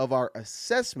judgments of our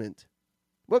assessment.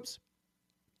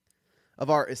 of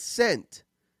our assent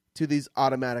to these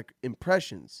automatic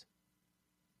impressions.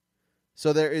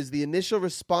 So there is the initial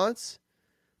response,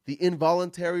 the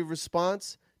involuntary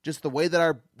response, just the way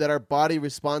that our body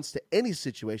responds to any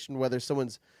situation, whether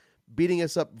someone's beating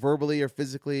us up verbally or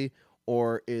physically,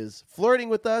 or is flirting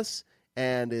with us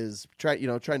and is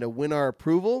trying to win our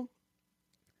approval.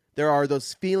 There are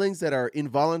those feelings that are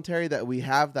involuntary that we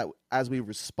have that as we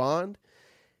respond,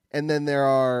 and then there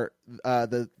are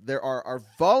our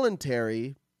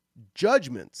voluntary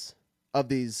judgments of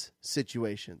these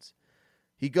situations.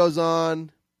 He goes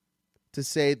on to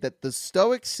say that the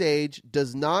Stoic sage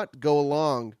does not go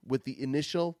along with the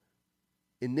initial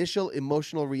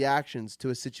emotional reactions to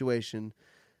a situation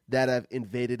that have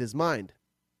invaded his mind.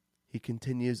 He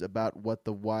continues about what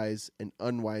the wise and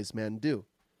unwise man do.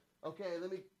 Okay,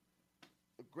 let me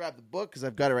grab the book because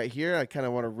I've got it right here. I kind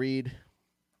of want to read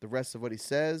the rest of what he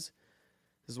says.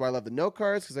 This is why I love the note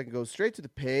cards, because I can go straight to the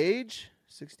page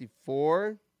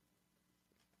 64.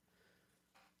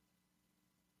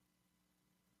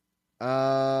 It's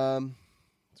going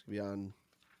to be on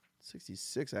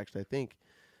 66, actually, I think.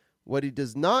 What he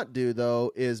does not do,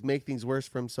 though, is make things worse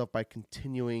for himself by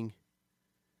continuing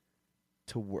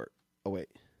to work. Oh, wait.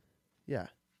 Yeah.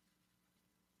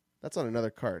 That's on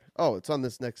another card. Oh, it's on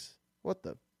this next. What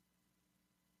the?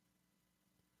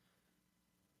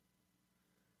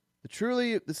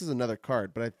 This is another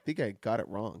card, but I think I got it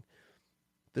wrong.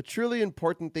 The truly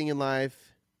important thing in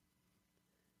life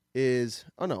is,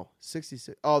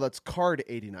 66. Oh, that's card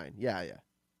 89. Yeah.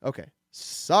 Okay.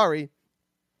 Sorry.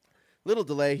 Little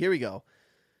delay. Here we go.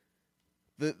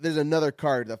 There's another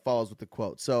card that follows with the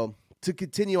quote. So to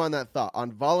continue on that thought,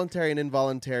 on voluntary and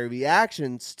involuntary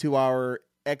reactions to our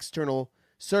external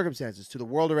circumstances, to the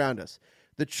world around us,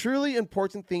 the truly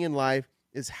important thing in life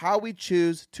is how we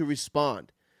choose to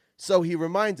respond. So he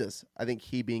reminds us, I think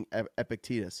he being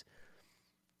Epictetus,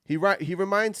 he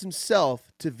reminds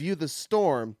himself to view the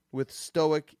storm with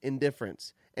stoic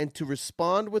indifference and to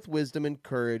respond with wisdom and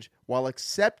courage while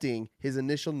accepting his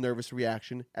initial nervous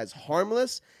reaction as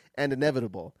harmless and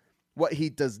inevitable. What he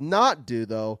does not do,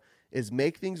 though, is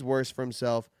make things worse for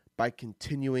himself by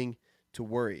continuing to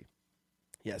worry.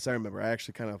 Yes, I remember. I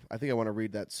think I want to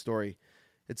read that story.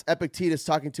 It's Epictetus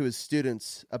talking to his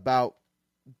students about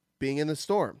being in the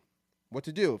storm, what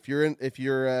to do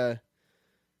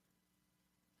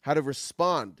how to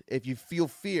respond if you feel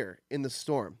fear in the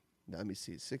storm. Now, let me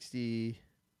see, 60.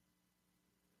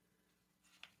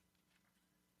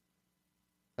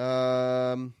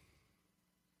 The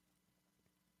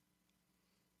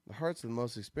hearts of the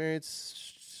most experienced.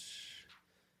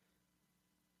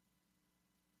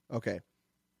 Okay.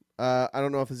 I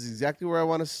don't know if this is exactly where I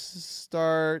want to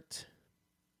start.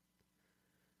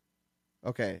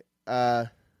 Okay.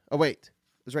 Wait.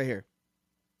 It's right here.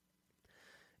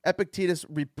 Epictetus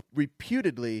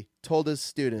reputedly told his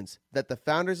students that the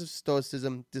founders of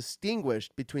Stoicism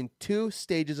distinguished between two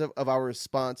stages of our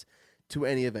response to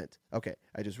any event. Okay,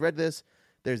 I just read this.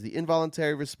 There's the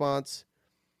involuntary response.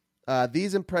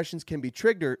 These impressions can be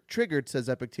triggered, says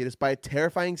Epictetus, by a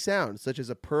terrifying sound, such as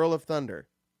a peal of thunder.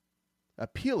 A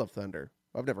peal of thunder.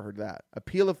 I've never heard that. A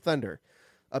peal of thunder.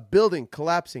 A building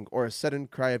collapsing or a sudden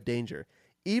cry of danger.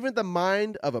 Even the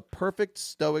mind of a perfect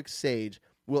Stoic sage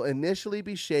will initially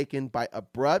be shaken by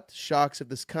abrupt shocks of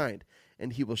this kind,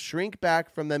 and he will shrink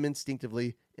back from them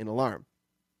instinctively in alarm.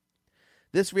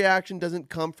 This reaction doesn't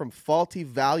come from faulty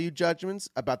value judgments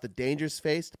about the dangers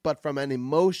faced, but from an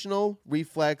emotional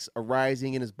reflex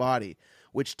arising in his body,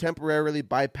 which temporarily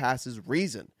bypasses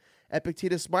reason.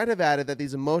 Epictetus might have added that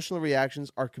these emotional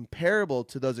reactions are comparable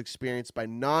to those experienced by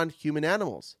non-human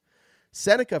animals.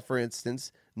 Seneca, for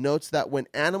instance, notes that when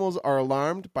animals are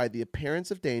alarmed by the appearance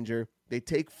of danger, they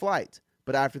take flight,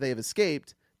 but after they have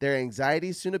escaped, their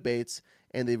anxiety soon abates,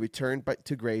 and they return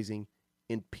to grazing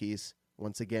in peace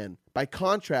once again. By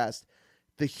contrast,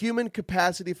 the human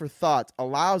capacity for thought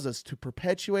allows us to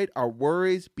perpetuate our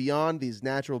worries beyond these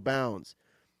natural bounds.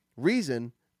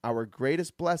 Reason, our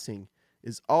greatest blessing,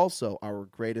 is also our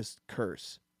greatest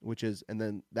curse, and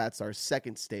then that's our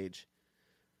second stage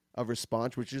of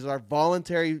response, which is our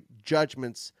voluntary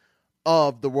judgments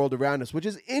of the world around us, which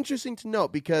is interesting to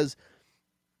note because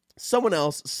someone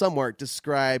else somewhere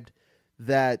described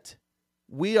that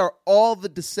we are all the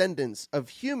descendants of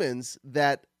humans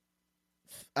that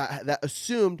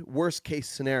assumed worst case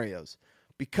scenarios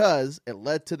because it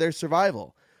led to their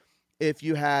survival. If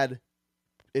you had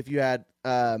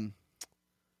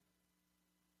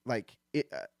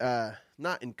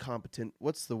not incompetent,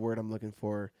 what's the word I'm looking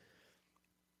for?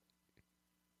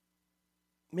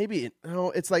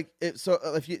 So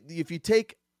if you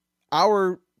take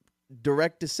our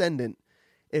direct descendant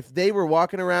if they were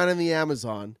walking around in the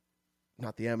Amazon,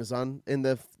 not the Amazon, in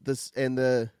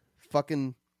the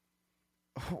fucking,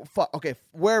 okay,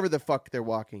 wherever the fuck they're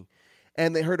walking,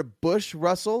 and they heard a bush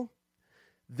rustle,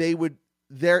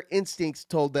 their instincts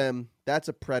told them that's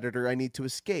a predator. I need to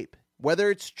escape,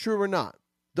 whether it's true or not.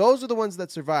 Those are the ones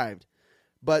that survived,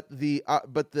 but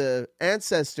the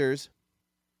ancestors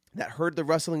that heard the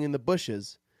rustling in the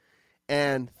bushes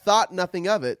and thought nothing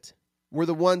of it were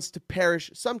the ones to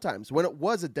perish sometimes when it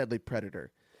was a deadly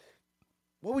predator.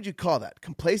 What would you call that?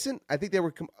 Complacent? I think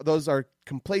those are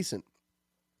complacent.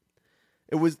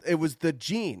 It was the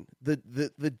gene.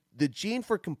 The gene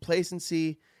for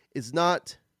complacency is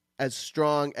not as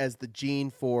strong as the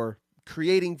gene for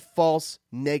creating false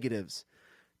negatives,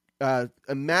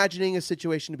 imagining a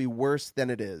situation to be worse than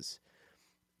it is.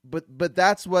 But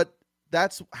that's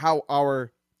how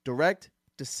our direct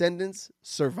descendants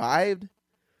survived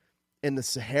in the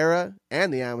Sahara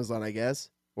and the Amazon, I guess,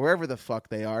 wherever the fuck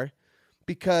they are.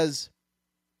 Because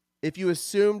if you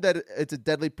assume that it's a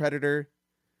deadly predator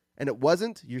and it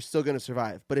wasn't, you're still going to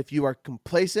survive. But if you are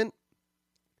complacent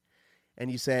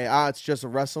and you say, it's just a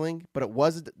rustling, but it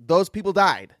wasn't, those people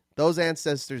died. Those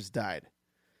ancestors died.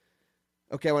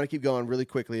 Okay, I want to keep going really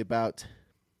quickly about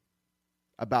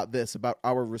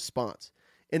our response.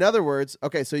 In other words,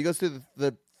 okay, so he goes through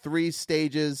the 3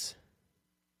 stages.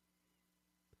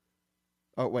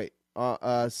 Oh, wait.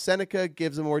 Seneca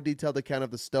gives a more detailed account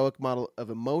of the Stoic model of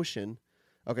emotion.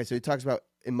 Okay, so he talks about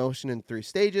emotion in 3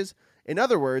 stages. In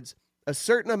other words, a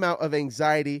certain amount of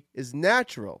anxiety is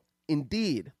natural.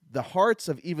 Indeed, the hearts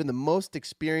of even the most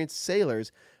experienced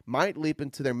sailors might leap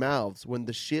into their mouths when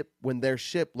their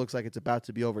ship looks like it's about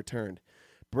to be overturned.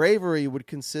 Bravery would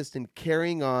consist in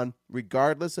carrying on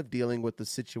regardless of dealing with the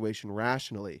situation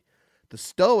rationally. The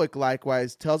Stoic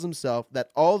likewise tells himself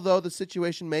that although the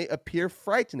situation may appear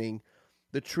frightening,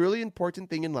 the truly important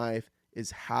thing in life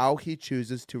is how he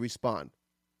chooses to respond.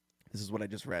 This is what I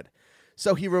just read.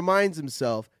 So he reminds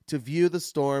himself to view the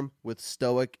storm with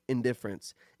Stoic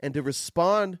indifference and to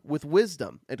respond with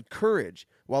wisdom and courage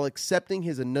while accepting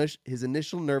his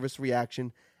initial nervous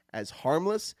reaction as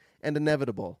harmless and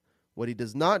inevitable. What he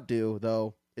does not do,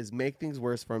 though, is make things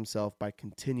worse for himself by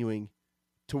continuing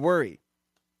to worry.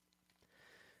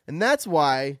 And that's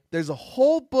why there's a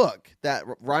whole book that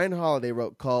Ryan Holiday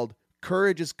wrote called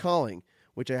Courage is Calling,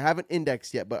 which I haven't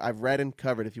indexed yet, but I've read and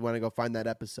covered if you want to go find that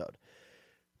episode.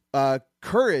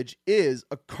 Courage is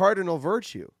a cardinal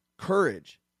virtue.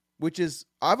 Courage, which is,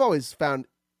 I've always found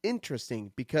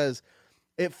interesting because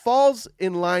it falls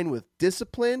in line with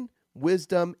discipline,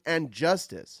 wisdom, and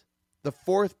justice. The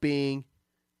 4th being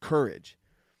courage.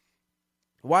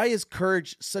 Why is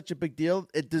courage such a big deal?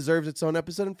 It deserves its own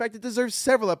episode. In fact, it deserves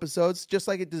several episodes, just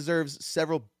like it deserves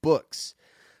several books.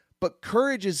 But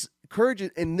courage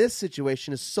in this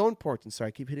situation is so important. Sorry,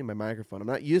 I keep hitting my microphone. I'm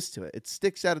not used to it. It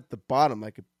sticks out at the bottom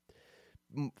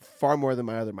far more than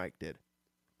my other mic did.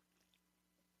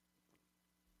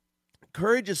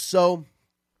 Courage is so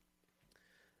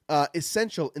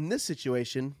essential in this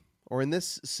situation or in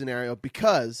this scenario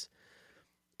because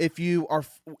if you're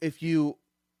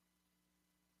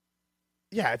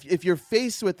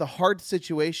faced with a hard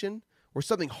situation or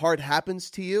something hard happens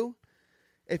to you,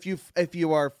 if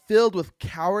you are filled with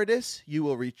cowardice, you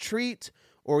will retreat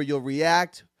or you'll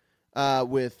react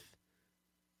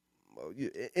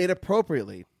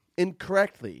inappropriately,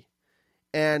 incorrectly,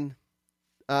 and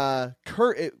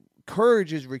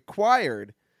courage is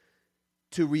required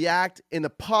to react in a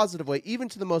positive way, even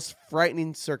to the most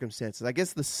frightening circumstances. I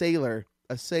guess a sailor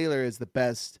is the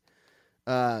best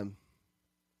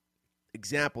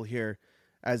example here,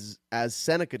 as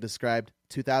Seneca described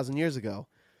 2,000 years ago.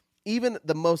 Even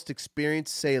the most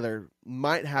experienced sailor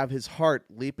might have his heart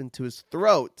leap into his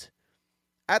throat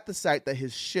at the sight that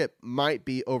his ship might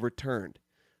be overturned.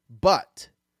 But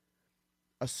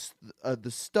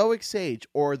the Stoic sage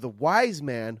or the wise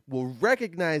man will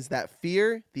recognize that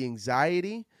fear, the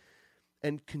anxiety,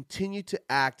 and continue to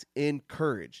act in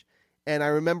courage. And I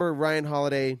remember Ryan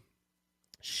Holiday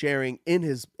sharing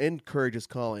in Courage is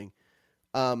Calling,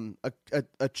 a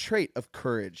trait of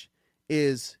courage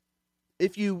is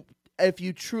if you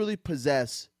truly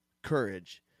possess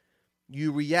courage,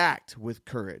 you react with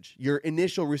courage. Your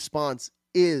initial response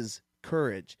is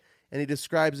courage. And he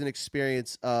describes an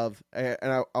experience of,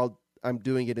 and I'm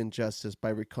doing it injustice by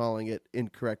recalling it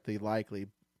incorrectly, likely,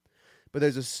 but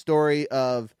there's a story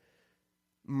of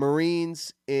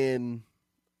Marines in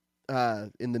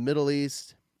the Middle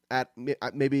East at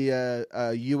maybe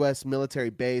a U.S. military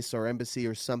base or embassy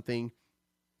or something,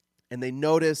 and they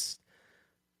noticed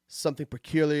something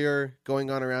peculiar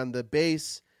going on around the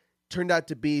base. Turned out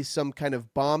to be some kind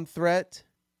of bomb threat,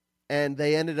 and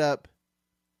they ended up,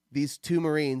 these two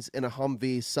Marines in a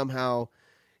Humvee somehow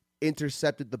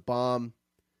intercepted the bomb,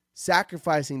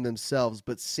 sacrificing themselves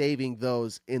but saving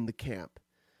those in the camp.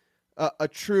 A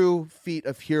true feat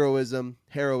of heroism,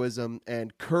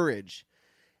 and courage.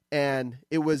 And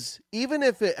it was, even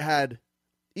if they're,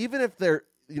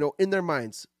 in their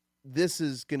minds, this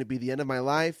is going to be the end of my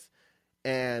life,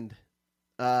 and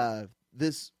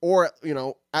this, or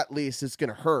at least it's going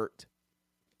to hurt,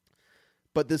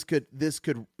 but this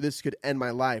could end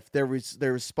my life. Their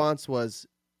response was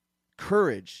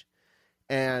courage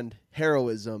and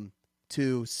heroism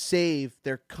to save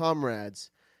their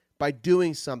comrades by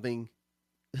doing something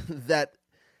that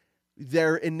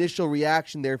their initial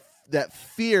reaction, that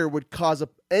fear would cause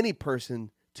any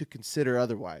person to consider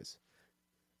otherwise.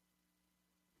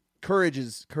 Courage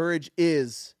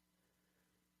is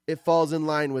it falls in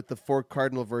line with the 4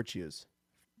 cardinal virtues,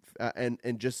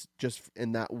 and just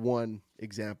in that one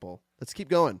example. Let's keep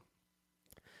going.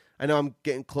 I know I'm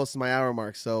getting close to my hour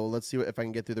mark, so let's see if I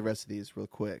can get through the rest of these real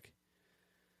quick.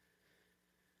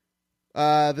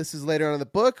 This is later on in the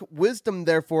book. Wisdom,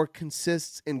 therefore,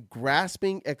 consists in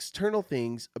grasping external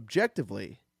things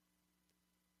objectively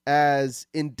as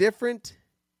indifferent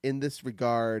in this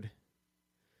regard.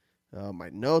 Oh, my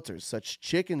notes are such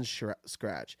chicken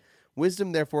scratch.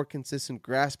 Wisdom, therefore, consists in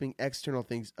grasping external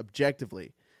things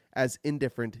objectively as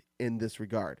indifferent in this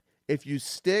regard. If you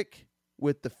stick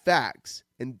with the facts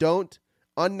and don't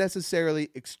unnecessarily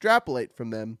extrapolate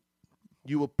from them,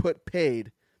 you will put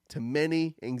paid to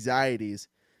many anxieties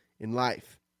in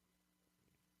life.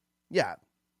 Yeah,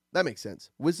 that makes sense.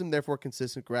 Wisdom, therefore,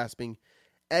 consists in grasping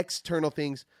external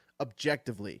things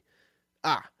objectively.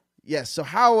 Yes. So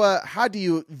how do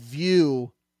you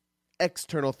view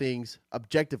external things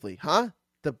objectively?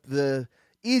 The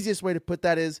easiest way to put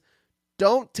that is,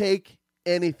 don't take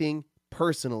anything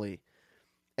personally.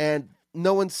 And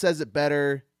no one says it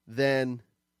better than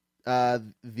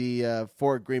the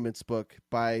 4 Agreements book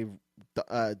by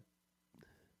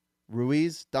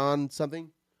Ruiz, Don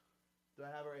something. Do I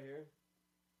have it right here?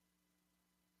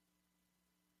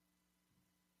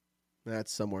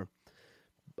 That's somewhere.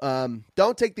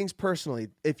 Don't take things personally.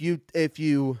 If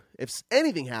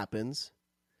anything happens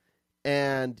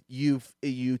and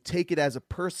you take it as a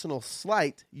personal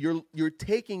slight, you're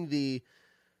taking the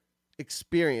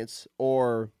experience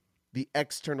or the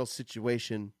external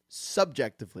situation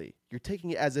subjectively. You're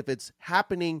taking it as if it's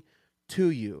happening to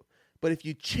you. But if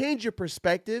you change your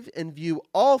perspective and view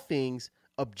all things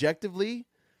objectively,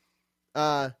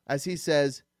 as he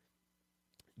says,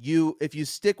 if you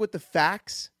stick with the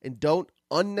facts and don't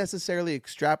unnecessarily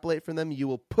extrapolate from them, you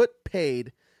will put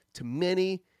paid to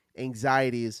many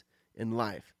anxieties in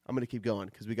life. I'm going to keep going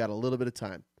because we got a little bit of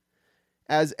time.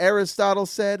 As Aristotle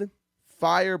said,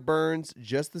 fire burns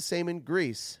just the same in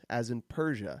Greece as in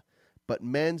Persia, but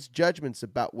men's judgments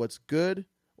about what's good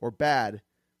or bad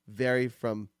vary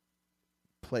from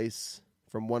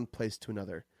one place to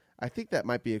another. I think that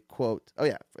might be a quote. Oh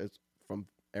yeah, it's from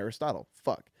Aristotle.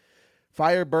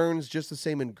 Fire burns just the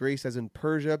same in Greece as in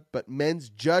Persia, but men's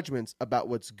judgments about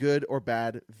what's good or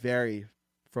bad vary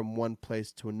from one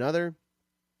place to another.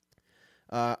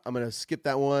 I'm going to skip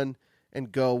that one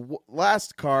and go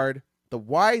last card. The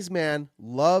wise man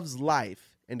loves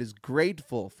life and is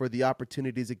grateful for the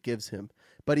opportunities it gives him,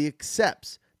 but he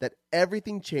accepts that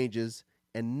everything changes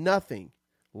and nothing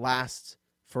lasts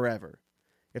forever.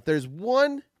 If there's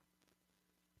one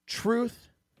truth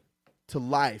to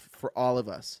life for all of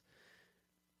us,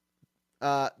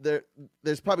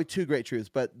 there's probably 2 great truths,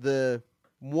 but the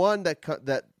one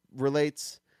that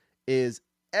relates is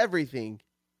everything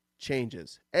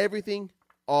changes. Everything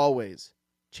always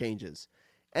changes.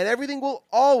 And everything will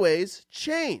always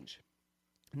change.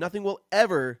 Nothing will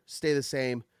ever stay the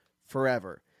same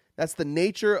forever. That's the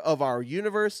nature of our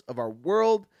universe, of our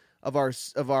world, of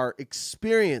our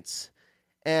experience.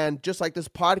 And just like this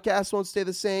podcast won't stay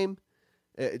the same,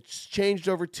 it's changed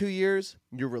over 2 years.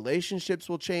 Your relationships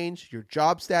will change, your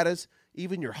job status,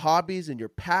 even your hobbies and your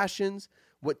passions,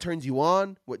 what turns you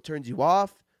on, what turns you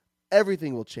off,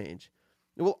 everything will change.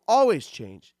 It will always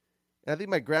change. And I think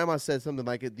my grandma said something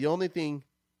like it, the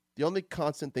only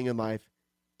constant thing in life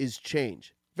is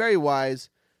change. Very wise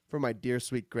for my dear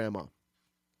sweet grandma.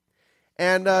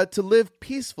 And to live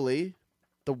peacefully,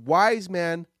 the wise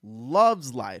man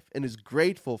loves life and is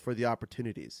grateful for the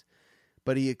opportunities,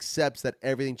 but he accepts that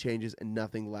everything changes and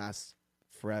nothing lasts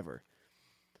forever.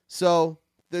 So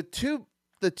the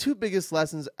two biggest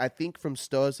lessons I think from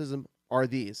Stoicism are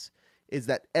these, is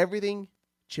that everything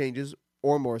changes,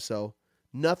 or more so,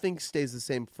 nothing stays the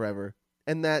same forever,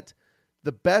 and that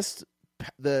the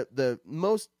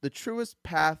truest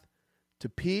path to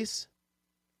peace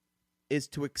is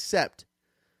to accept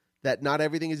that not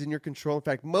everything is in your control. In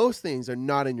fact, most things are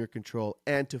not in your control,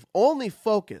 and to only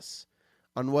focus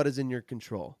on what is in your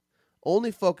control.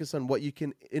 Only focus on what you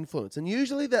can influence. And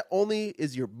usually that only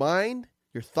is your mind,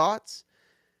 your thoughts,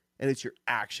 and it's your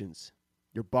actions,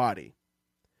 your body.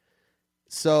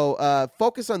 So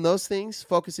focus on those things,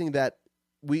 focusing that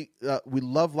we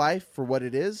love life for what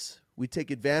it is. We take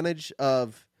advantage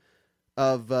of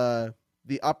the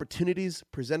opportunities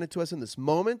presented to us in this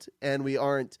moment, and we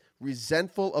aren't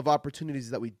resentful of opportunities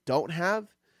that we don't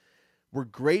have. We're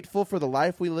grateful for the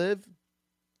life we live,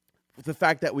 the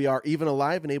fact that we are even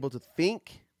alive and able to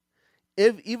think.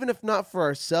 Even if not for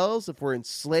ourselves, if we're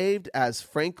enslaved as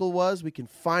Frankl was, we can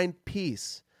find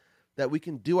peace, that we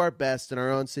can do our best in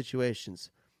our own situations.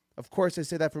 Of course, I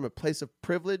say that from a place of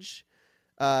privilege,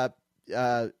 in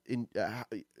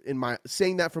my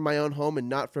saying that from my own home and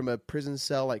not from a prison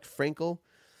cell like Frankl.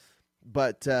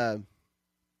 But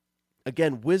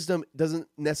again, wisdom doesn't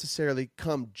necessarily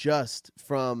come just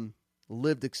from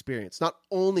lived experience, not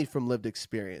only from lived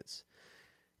experience.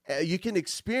 You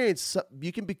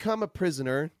can become a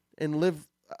prisoner and live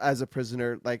as a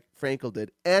prisoner like Frankl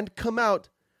did, and come out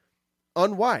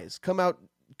unwise, come out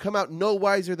no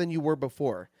wiser than you were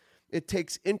before. It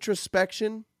takes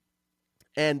introspection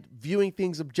and viewing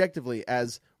things objectively,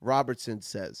 as Robertson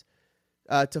says,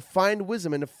 to find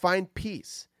wisdom and to find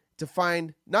peace, to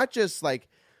find not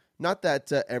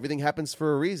that everything happens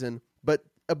for a reason, but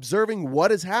observing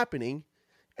what is happening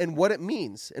and what it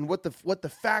means and what the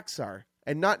facts are,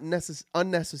 and not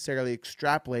unnecessarily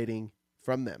extrapolating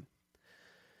from them.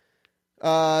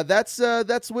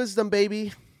 That's wisdom,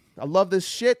 baby. I love this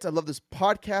shit. I love this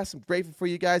podcast. I'm grateful for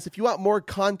you guys. If you want more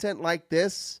content like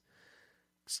this,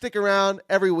 stick around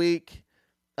every week.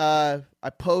 I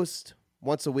post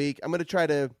once a week. I'm going to try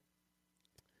to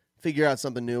figure out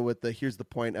something new with the Here's the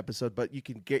Point episode, but you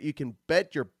can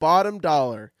bet your bottom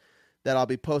dollar that I'll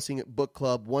be posting at Book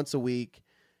Club once a week.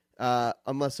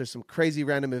 Unless there's some crazy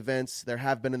random events. There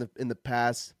have been in the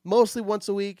past, mostly once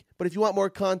a week. But if you want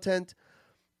more content,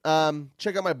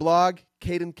 check out my blog,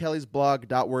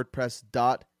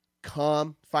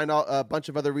 cadencellysblog.wordpress.com. Find a bunch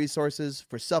of other resources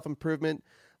for self-improvement,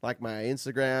 like my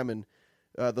Instagram and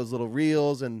those little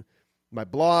reels and my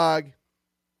blog.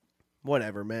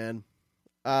 Whatever, man.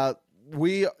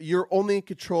 You're only in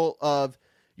control of.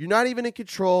 You're not even in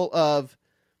control of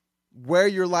where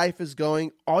your life is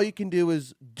going. All you can do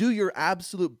is do your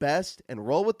absolute best and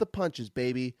roll with the punches,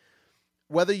 baby.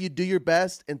 Whether you do your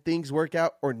best and things work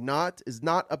out or not is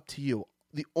not up to you.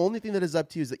 The only thing that is up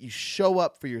to you is that you show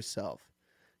up for yourself.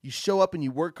 You show up and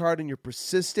you work hard and you're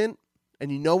persistent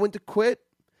and you know when to quit.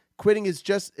 Quitting it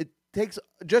takes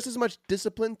just as much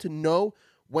discipline to know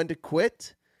when to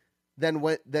quit than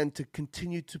to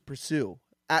continue to pursue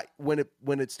when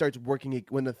it starts working,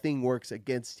 when the thing works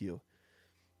against you.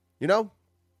 You know,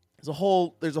 there's a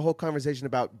whole conversation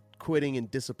about quitting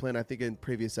and discipline, I think, in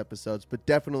previous episodes, but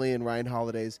definitely in Ryan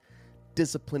Holiday's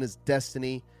Discipline is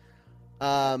Destiny.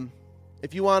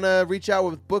 If you want to reach out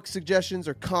with book suggestions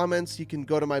or comments, you can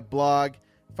go to my blog,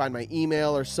 find my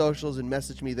email or socials, and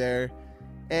message me there.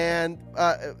 And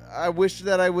I wish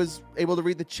that I was able to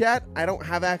read the chat. I don't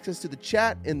have access to the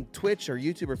chat in Twitch or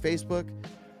YouTube or Facebook.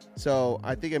 So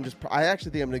I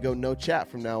actually think I'm going to go no chat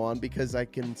from now on, because I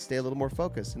can stay a little more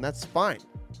focused, and that's fine.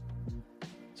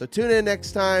 So tune in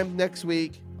next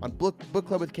week on Book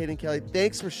Club with Cade and Kelly.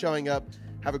 Thanks for showing up.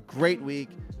 Have a great week.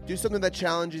 Do something that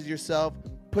challenges yourself,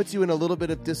 puts you in a little bit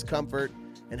of discomfort,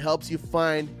 and helps you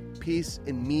find peace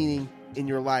and meaning in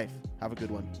your life. Have a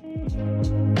good one.